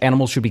trash.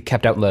 Animals should be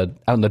kept out in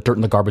the dirt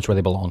and the garbage where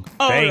they belong.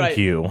 Thank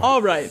you.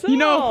 All right.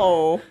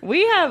 So,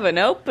 we have an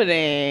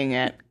opening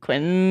at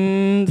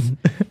Quinn's.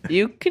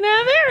 You can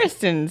have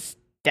Ariston's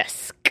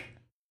desk.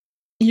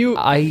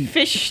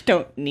 Fish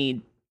don't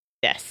need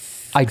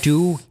desks. I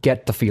do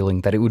get the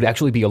feeling that it would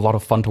actually be a lot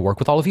of fun to work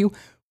with all of you.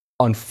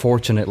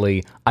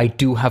 unfortunately, I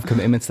do have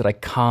commitments that I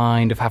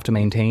kind of have to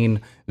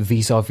maintain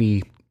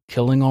vis-a-vis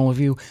killing all of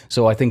you.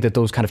 So I think that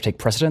those kind of take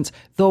precedence.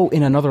 Though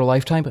in another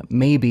lifetime,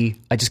 maybe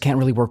I just can't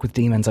really work with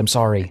demons. I'm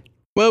sorry.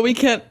 Well, we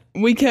can't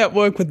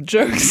work with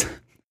jerks.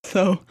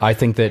 So I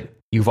think that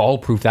you've all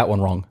proved that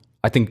one wrong.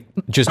 I think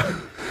just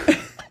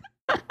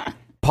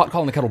pot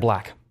calling the kettle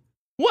black.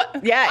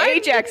 what? Yeah,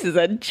 Ajax is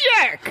a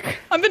jerk.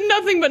 I've been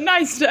nothing but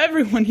nice to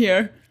everyone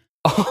here.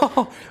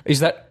 Oh,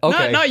 is that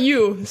okay? Not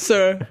you,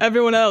 sir.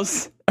 Everyone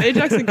else.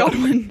 Ajax and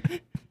Godwin.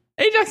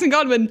 Ajax and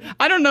Godwin.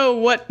 I don't know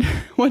what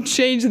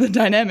changed the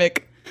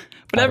dynamic,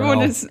 but I don't everyone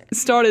know. has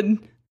started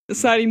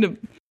deciding to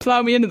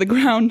plow me into the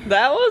ground.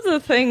 That was a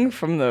thing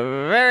from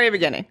the very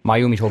beginning.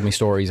 Mayumi told me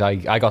stories. I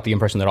got the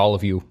impression that all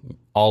of you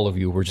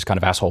were just kind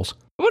of assholes.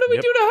 What did we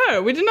do to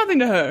her? We did nothing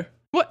to her.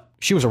 What?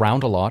 She was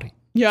around a lot.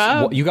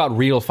 Yeah. You got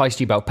real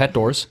feisty about pet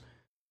doors.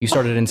 You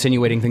started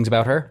insinuating things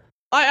about her.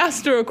 I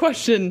asked her a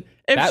question.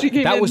 If she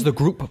came That in, was the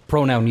group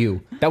pronoun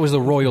you. That was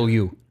the royal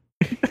you.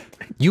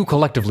 You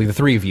collectively, the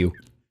three of you.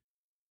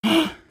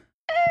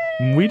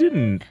 We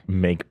didn't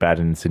make bad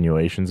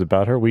insinuations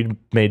about her. We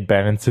made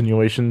bad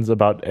insinuations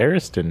about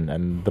Ariston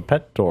and the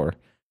pet door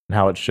and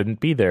how it shouldn't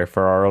be there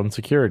for our own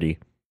security.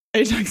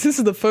 Ajax, this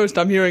is the first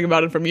I'm hearing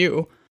about it from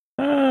you.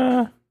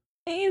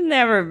 He's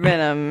never been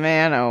a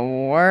man of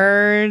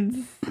words.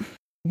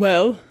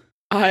 Well,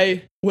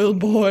 I will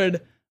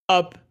board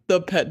up the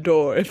pet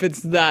door if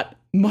it's that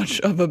much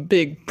of a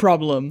big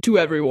problem to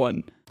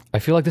everyone. I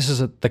feel like this is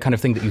the kind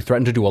of thing that you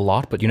threaten to do a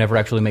lot, but you never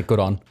actually make good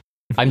on.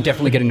 I'm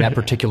definitely getting that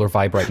particular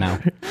vibe right now.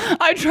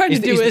 I tried to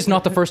do Is it. this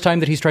not the first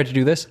time that he's tried to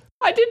do this?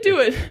 I did do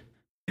it.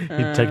 He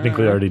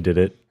technically already did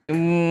it.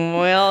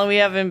 Well, we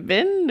haven't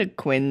been to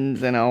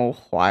Quinn's in a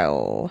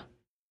while.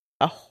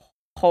 A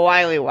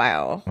whiley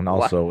while. And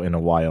also in a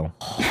while.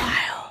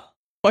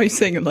 Why are you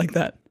saying it like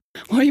that?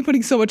 Why are you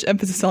putting so much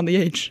emphasis on the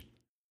H?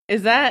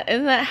 Isn't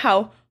that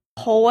how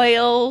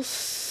whales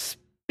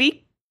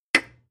speak?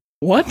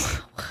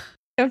 What?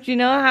 Don't you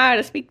know how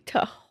to speak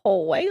to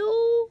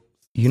whales?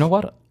 You know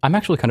what? I'm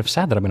actually kind of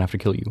sad that I'm gonna have to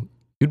kill you.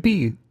 You'd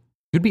be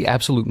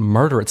absolute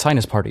murder at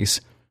sinus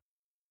parties.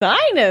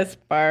 Sinus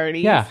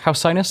parties? Yeah, how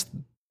sinus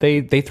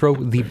they throw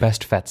the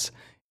best fets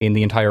in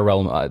the entire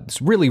realm.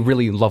 It's really,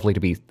 really lovely to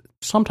be.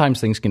 Sometimes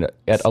things can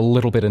get a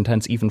little bit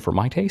intense, even for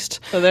my taste.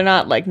 So they're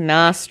not like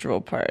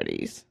nostril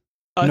parties.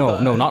 No,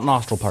 not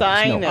nostril parties.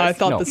 Sinus. No. I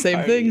thought No. the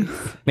same thing.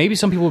 Maybe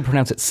some people would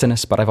pronounce it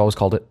sinus, but I've always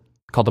called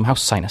them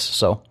house sinus.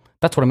 So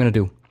that's what I'm gonna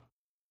do.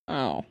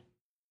 Oh.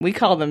 We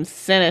call them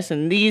sinus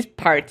in these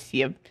parts,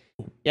 you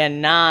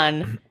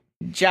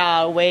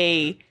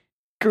non-Jawa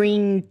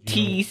green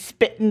tea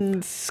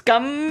spitting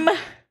scum.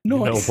 You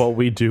know Nice. what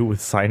we do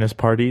with sinus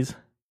parties?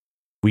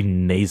 We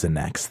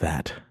Nasonex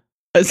that.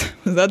 Was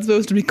that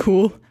supposed to be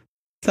cool?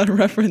 Is that a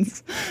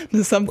reference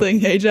to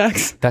something,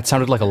 Ajax? That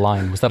sounded like a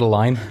line. Was that a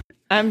line?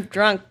 I'm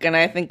drunk and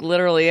I think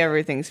literally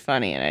everything's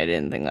funny, and I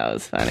didn't think that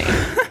was funny.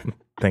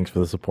 Thanks for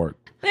the support.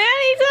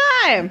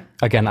 Anytime!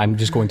 Again, I'm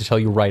just going to tell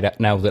you right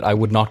now that I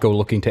would not go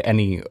looking to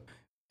any.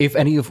 If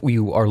any of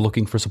you are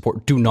looking for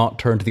support, do not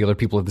turn to the other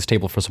people at this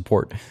table for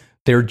support.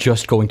 They're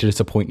just going to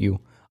disappoint you.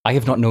 I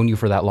have not known you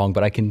for that long,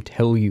 but I can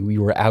tell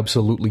you are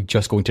absolutely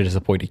just going to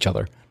disappoint each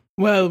other.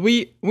 Well,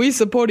 we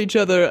support each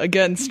other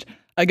against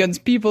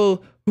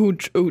people who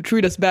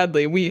treat us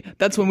badly.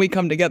 That's when we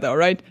come together, all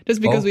right?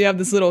 Just because we have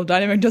this little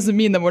dynamic doesn't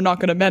mean that we're not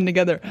going to band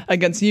together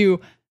against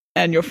you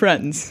and your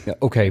friends. Yeah,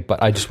 okay,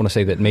 but I just want to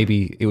say that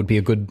maybe it would be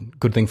a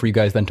good thing for you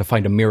guys then to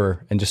find a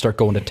mirror and just start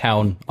going to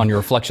town on your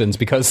reflections,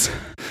 because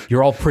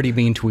you're all pretty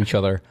mean to each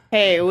other.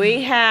 Hey,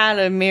 we had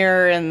a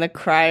mirror in the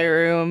cry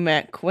room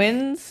at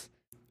Quinn's.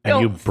 And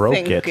you Don't broke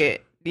think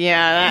it.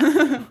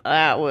 Yeah,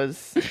 that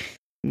was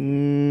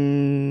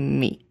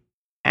me.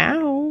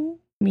 Ow.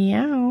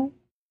 Meow.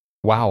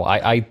 Wow,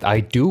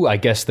 I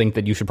guess think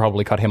that you should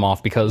probably cut him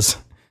off, because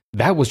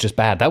that was just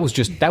bad. That was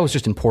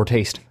just in poor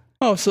taste.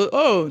 No, so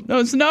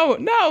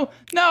now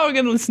we're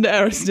gonna listen to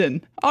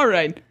Ariston. All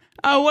right,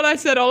 what I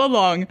said all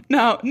along.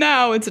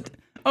 Now it's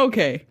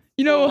okay.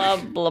 You know,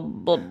 Blah, blah,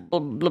 blah, blah,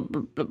 blah,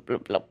 blah, blah,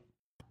 blah.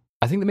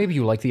 I think that maybe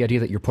you like the idea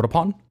that you're put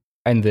upon,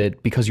 and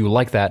that because you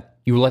like that,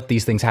 you let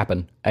these things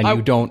happen, and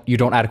you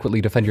don't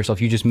adequately defend yourself.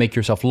 You just make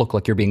yourself look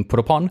like you're being put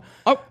upon,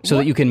 so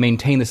that you can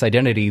maintain this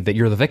identity that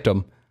you're the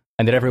victim,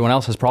 and that everyone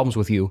else has problems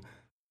with you,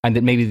 and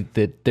that maybe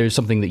that there's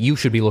something that you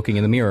should be looking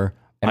in the mirror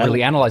and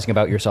really analyzing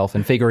about yourself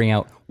and figuring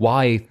out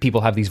why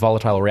people have these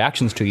volatile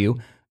reactions to you.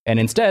 And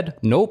instead,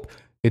 nope,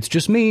 it's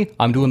just me.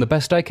 I'm doing the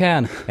best I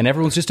can, and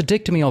everyone's just a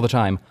dick to me all the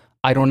time.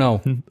 I don't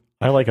know.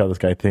 I like how this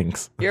guy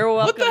thinks. You're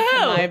welcome the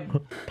hell? to my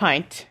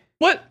pint.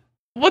 what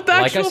the Like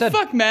I actual said-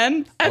 fuck,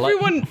 man?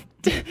 Everyone,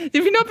 have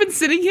you not been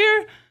sitting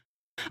here?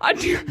 I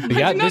did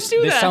not This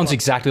do that. sounds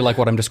exactly like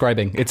what I'm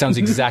describing. It sounds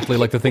exactly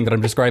like the thing that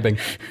I'm describing.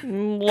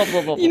 Blah,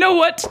 blah, blah, You know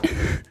what?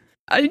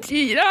 Hey,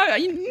 you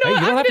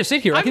don't have to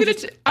sit here.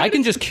 I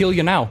can just kill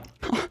you now.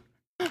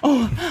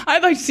 Oh,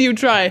 I'd like to see you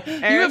try.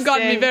 You have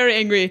gotten me Ariston. very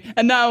angry,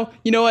 and now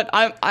you know what?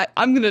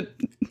 I'm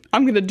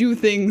gonna do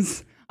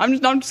things.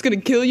 I'm just gonna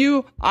kill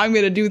you. I'm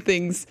gonna do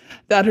things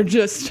that are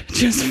just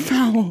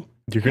foul.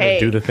 You're gonna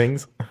do the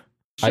things.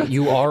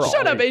 You are.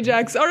 Shut up,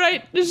 Ajax. All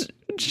right, just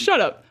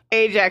shut up.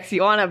 Ajax,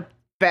 you want to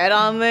bet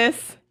on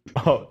this?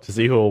 Oh, to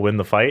see who will win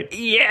the fight?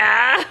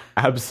 Yeah.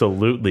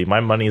 Absolutely. My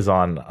money's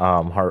on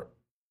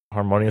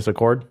Harmonious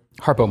Accord.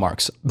 Harpo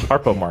marks.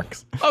 Harpo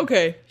marks.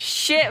 Okay,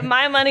 Shit,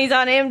 my money's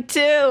on him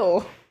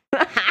too.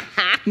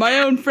 my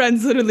own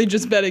friends literally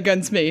just bet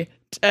against me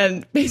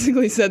and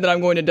basically said that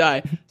I'm going to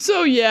die.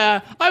 So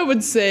yeah, I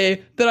would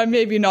say that I'm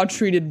maybe not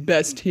treated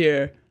best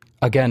here.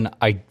 Again,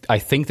 I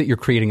think that you're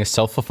creating a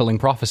self-fulfilling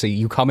prophecy.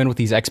 You come in with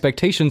these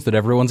expectations that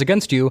everyone's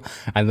against you,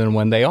 and then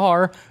when they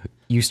are,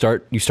 you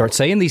start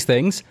saying these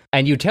things,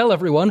 and you tell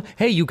everyone,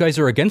 hey, you guys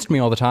are against me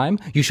all the time.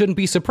 You shouldn't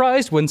be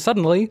surprised when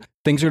suddenly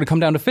things are going to come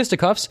down to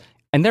fisticuffs,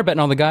 and they're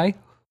betting on the guy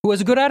who has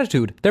a good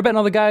attitude. They're betting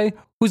on the guy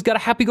who's got a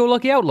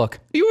happy-go-lucky outlook.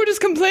 You were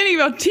just complaining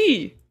about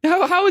tea.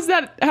 How is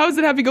that? How is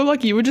it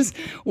happy-go-lucky? You were just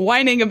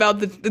whining about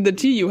the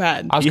tea you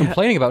had. I was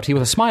complaining about tea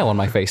with a smile on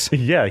my face.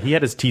 Yeah, he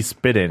had his tea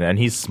spit in, and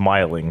he's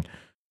smiling.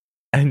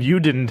 And you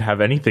didn't have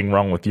anything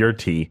wrong with your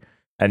tea,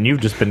 and you've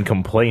just been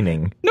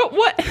complaining. No,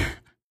 what?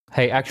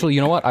 Hey, actually,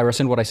 you know what? I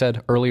rescind what I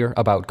said earlier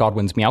about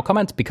Godwin's meow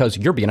comment because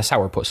you're being a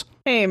sourpuss.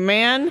 Hey,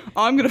 man.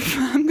 I'm gonna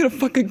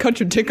fucking cut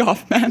your dick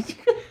off, man.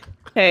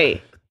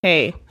 Hey.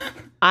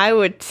 I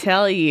would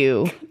tell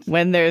you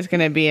when there's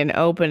going to be an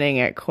opening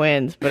at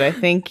Quinn's, but I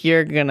think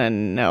you're going to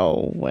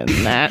know when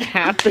that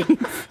happens.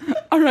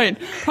 All right,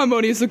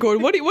 Harmonious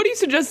Accord. What do you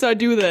suggest I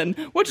do then?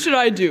 What should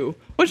I do?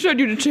 What should I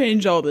do to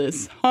change all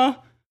this? Huh?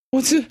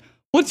 What's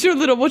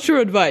your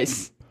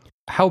advice?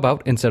 How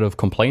about instead of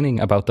complaining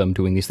about them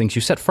doing these things,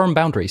 you set firm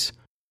boundaries?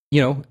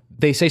 You know,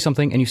 they say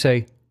something and you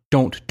say,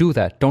 don't do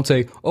that. Don't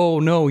say, oh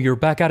no, you're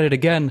back at it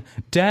again.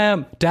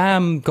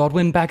 Damn,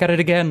 Godwin, back at it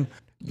again.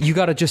 You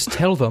gotta just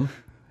tell them,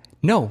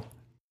 no.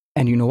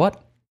 And you know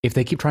what? If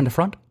they keep trying to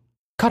front,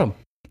 cut them.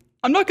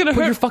 I'm not gonna Put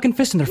hurt your fucking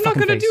fist in their fucking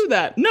face. I'm not gonna do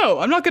that. No,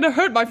 I'm not gonna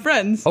hurt my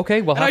friends.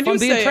 Okay, well, have fun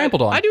being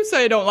trampled on. I do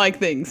say I don't like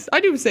things. I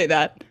do say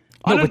that.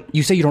 No, but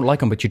you say you don't like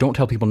them, but you don't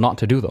tell people not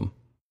to do them.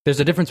 There's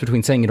a difference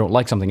between saying you don't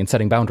like something and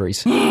setting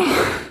boundaries. All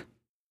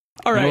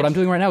right. You know what I'm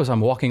doing right now is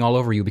I'm walking all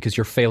over you because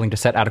you're failing to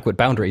set adequate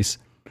boundaries.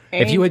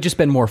 If you had just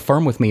been more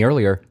firm with me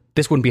earlier,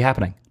 this wouldn't be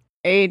happening.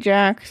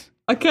 Ajax.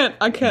 I can't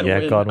Yeah,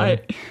 win. Godwin.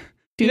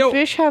 Do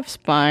fish have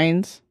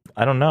spines?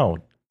 I don't know.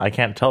 I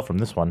can't tell from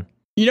this one.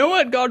 You know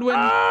what, Godwin?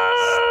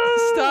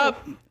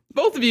 Stop.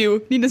 Both of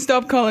you need to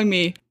stop calling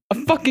me a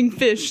fucking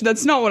fish.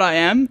 That's not what I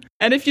am.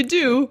 And if you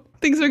do,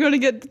 things are gonna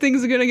get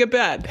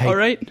bad. Hey, all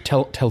right?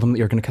 Tell them that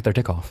you're gonna cut their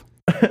dick off.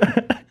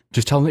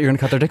 Just tell them that you're gonna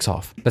cut their dicks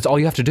off. That's all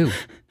you have to do.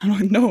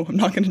 No, I'm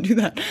not gonna do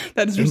that.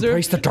 That is reserved.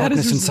 Embrace the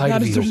darkness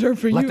inside of you. Reserved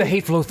for Let you. the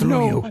hate flow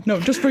through you. No,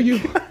 just for you.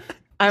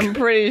 I'm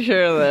pretty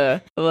sure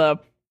the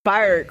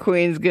Pirate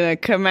Queen's gonna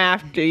come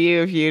after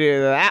you if you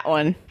do that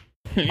one.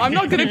 I'm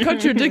not gonna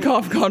cut your dick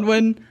off,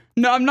 Godwin.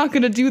 No, I'm not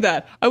gonna do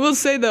that. I will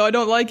say though, I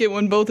don't like it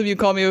when both of you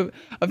call me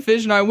a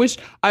fish, and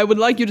I would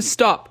like you to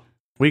stop.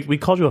 We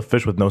called you a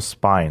fish with no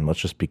spine. Let's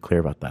just be clear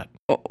about that.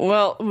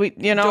 Well,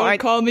 Don't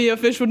call me a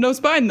fish with no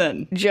spine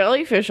then.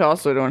 Jellyfish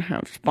also don't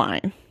have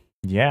spine.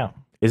 Yeah.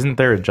 Isn't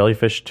there a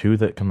jellyfish too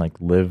that can like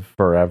live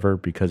forever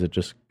because it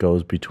just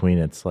goes between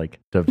its like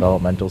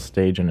developmental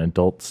stage and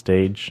adult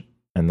stage,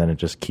 and then it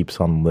just keeps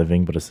on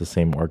living, but it's the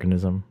same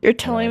organism? You're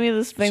telling me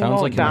this thing Sounds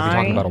won't like you might be die?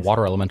 talking about a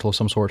water elemental of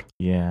some sort.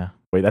 Yeah.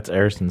 Wait, that's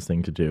Ariston's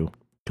thing to do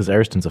because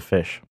Ariston's a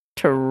fish.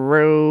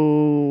 True.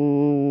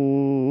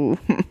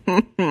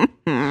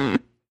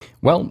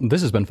 Well,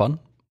 this has been fun.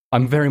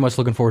 I'm very much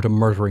looking forward to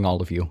murdering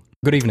all of you.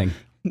 Good evening.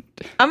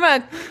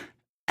 I'm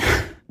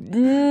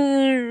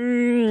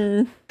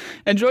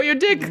Enjoy your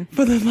dick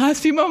for the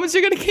last few moments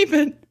you're gonna keep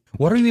it.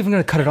 What are you even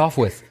going to cut it off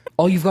with?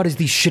 All you've got is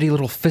these shitty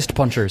little fist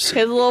punchers.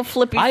 his little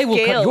flippy I will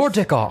cut scales. your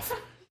dick off.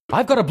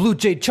 I've got a blue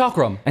jade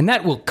chakram, and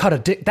that will cut a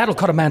dick. That'll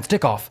cut a man's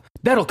dick off.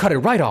 That'll cut it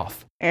right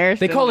off.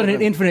 Ariston They call it an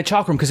doesn't- infinite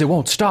chakram because it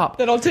won't stop.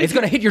 Then I'll take It's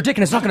going to hit your dick,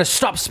 and it's not going to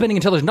stop spinning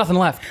until there's nothing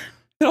left.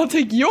 Then I'll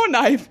take your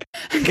knife.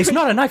 It's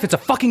not a knife. It's a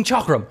fucking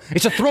chakram.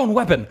 It's a thrown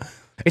weapon.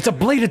 It's a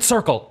bladed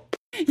circle.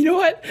 You know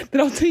what?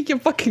 Then I'll take your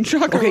fucking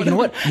chakra. Okay, you know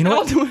what? You know what?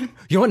 I'll do it.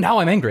 You know what? Now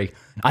I'm angry.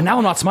 Now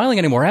I'm not smiling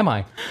anymore, am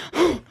I?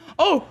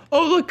 Oh,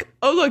 look.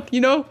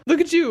 You know, look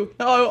at you.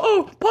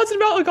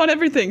 Positive outlook on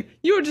everything.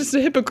 You're just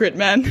a hypocrite,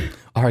 man.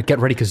 All right, get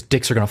ready because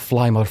dicks are gonna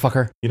fly,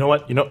 motherfucker. You know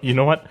what? You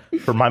know what?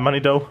 For my money,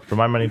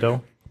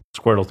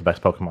 Squirtle's the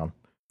best Pokemon.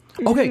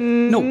 Okay,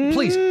 no,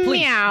 please.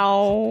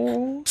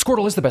 Meow.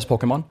 Squirtle is the best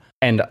Pokemon,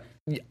 and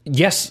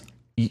yes,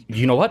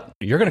 you know what?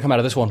 You're gonna come out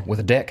of this one with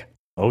a dick.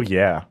 Oh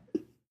yeah.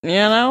 You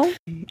know?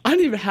 I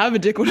didn't even have a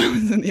dick when I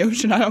was in the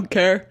ocean. I don't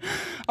care.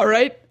 All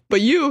right?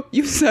 But you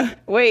said,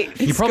 Wait.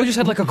 You probably just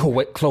had like a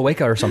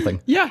cloaca or something.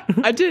 yeah,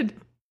 I did.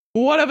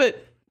 What of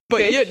it?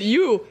 But yet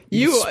you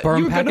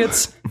Sperm you're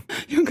packets.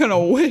 You're gonna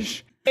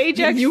wish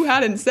Ajax. you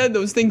hadn't said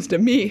those things to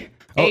me.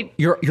 Oh,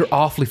 you're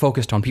awfully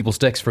focused on people's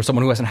dicks for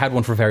someone who hasn't had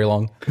one for very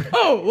long.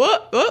 Oh,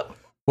 what?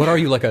 What are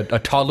you, like a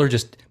toddler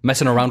just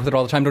messing around with it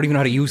all the time? Don't even know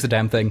how to use the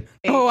damn thing.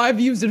 Oh, I've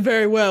used it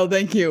very well,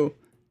 thank you.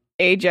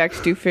 Ajax,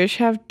 do fish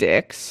have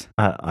dicks?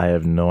 I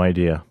have no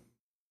idea.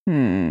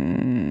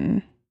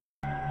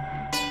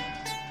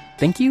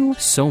 Thank you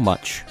so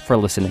much for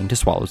listening to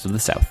Swallows of the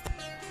South.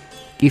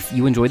 If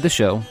you enjoyed the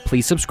show,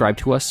 please subscribe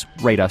to us,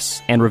 rate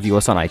us, and review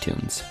us on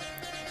iTunes.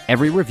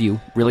 Every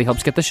review really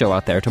helps get the show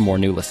out there to more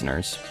new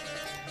listeners.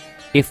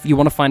 If you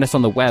want to find us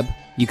on the web,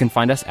 you can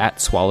find us at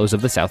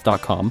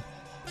swallowsofthesouth.com,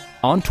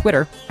 on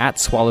Twitter at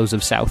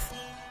swallowsofsouth,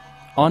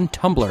 on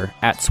Tumblr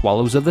at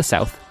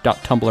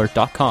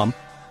swallowsofthesouth.tumblr.com,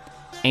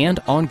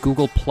 and on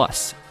Google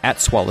Plus at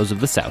Swallows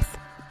of the South.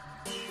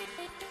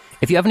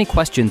 If you have any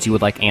questions you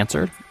would like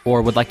answered,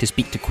 or would like to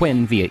speak to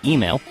Quinn via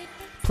email,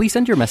 please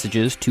send your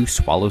messages to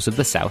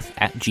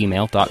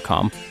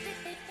swallowsofthesouth@gmail.com.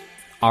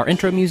 Our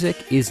intro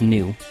music is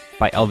New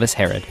by Elvis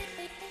Herod,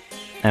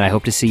 and I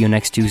hope to see you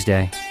next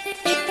Tuesday.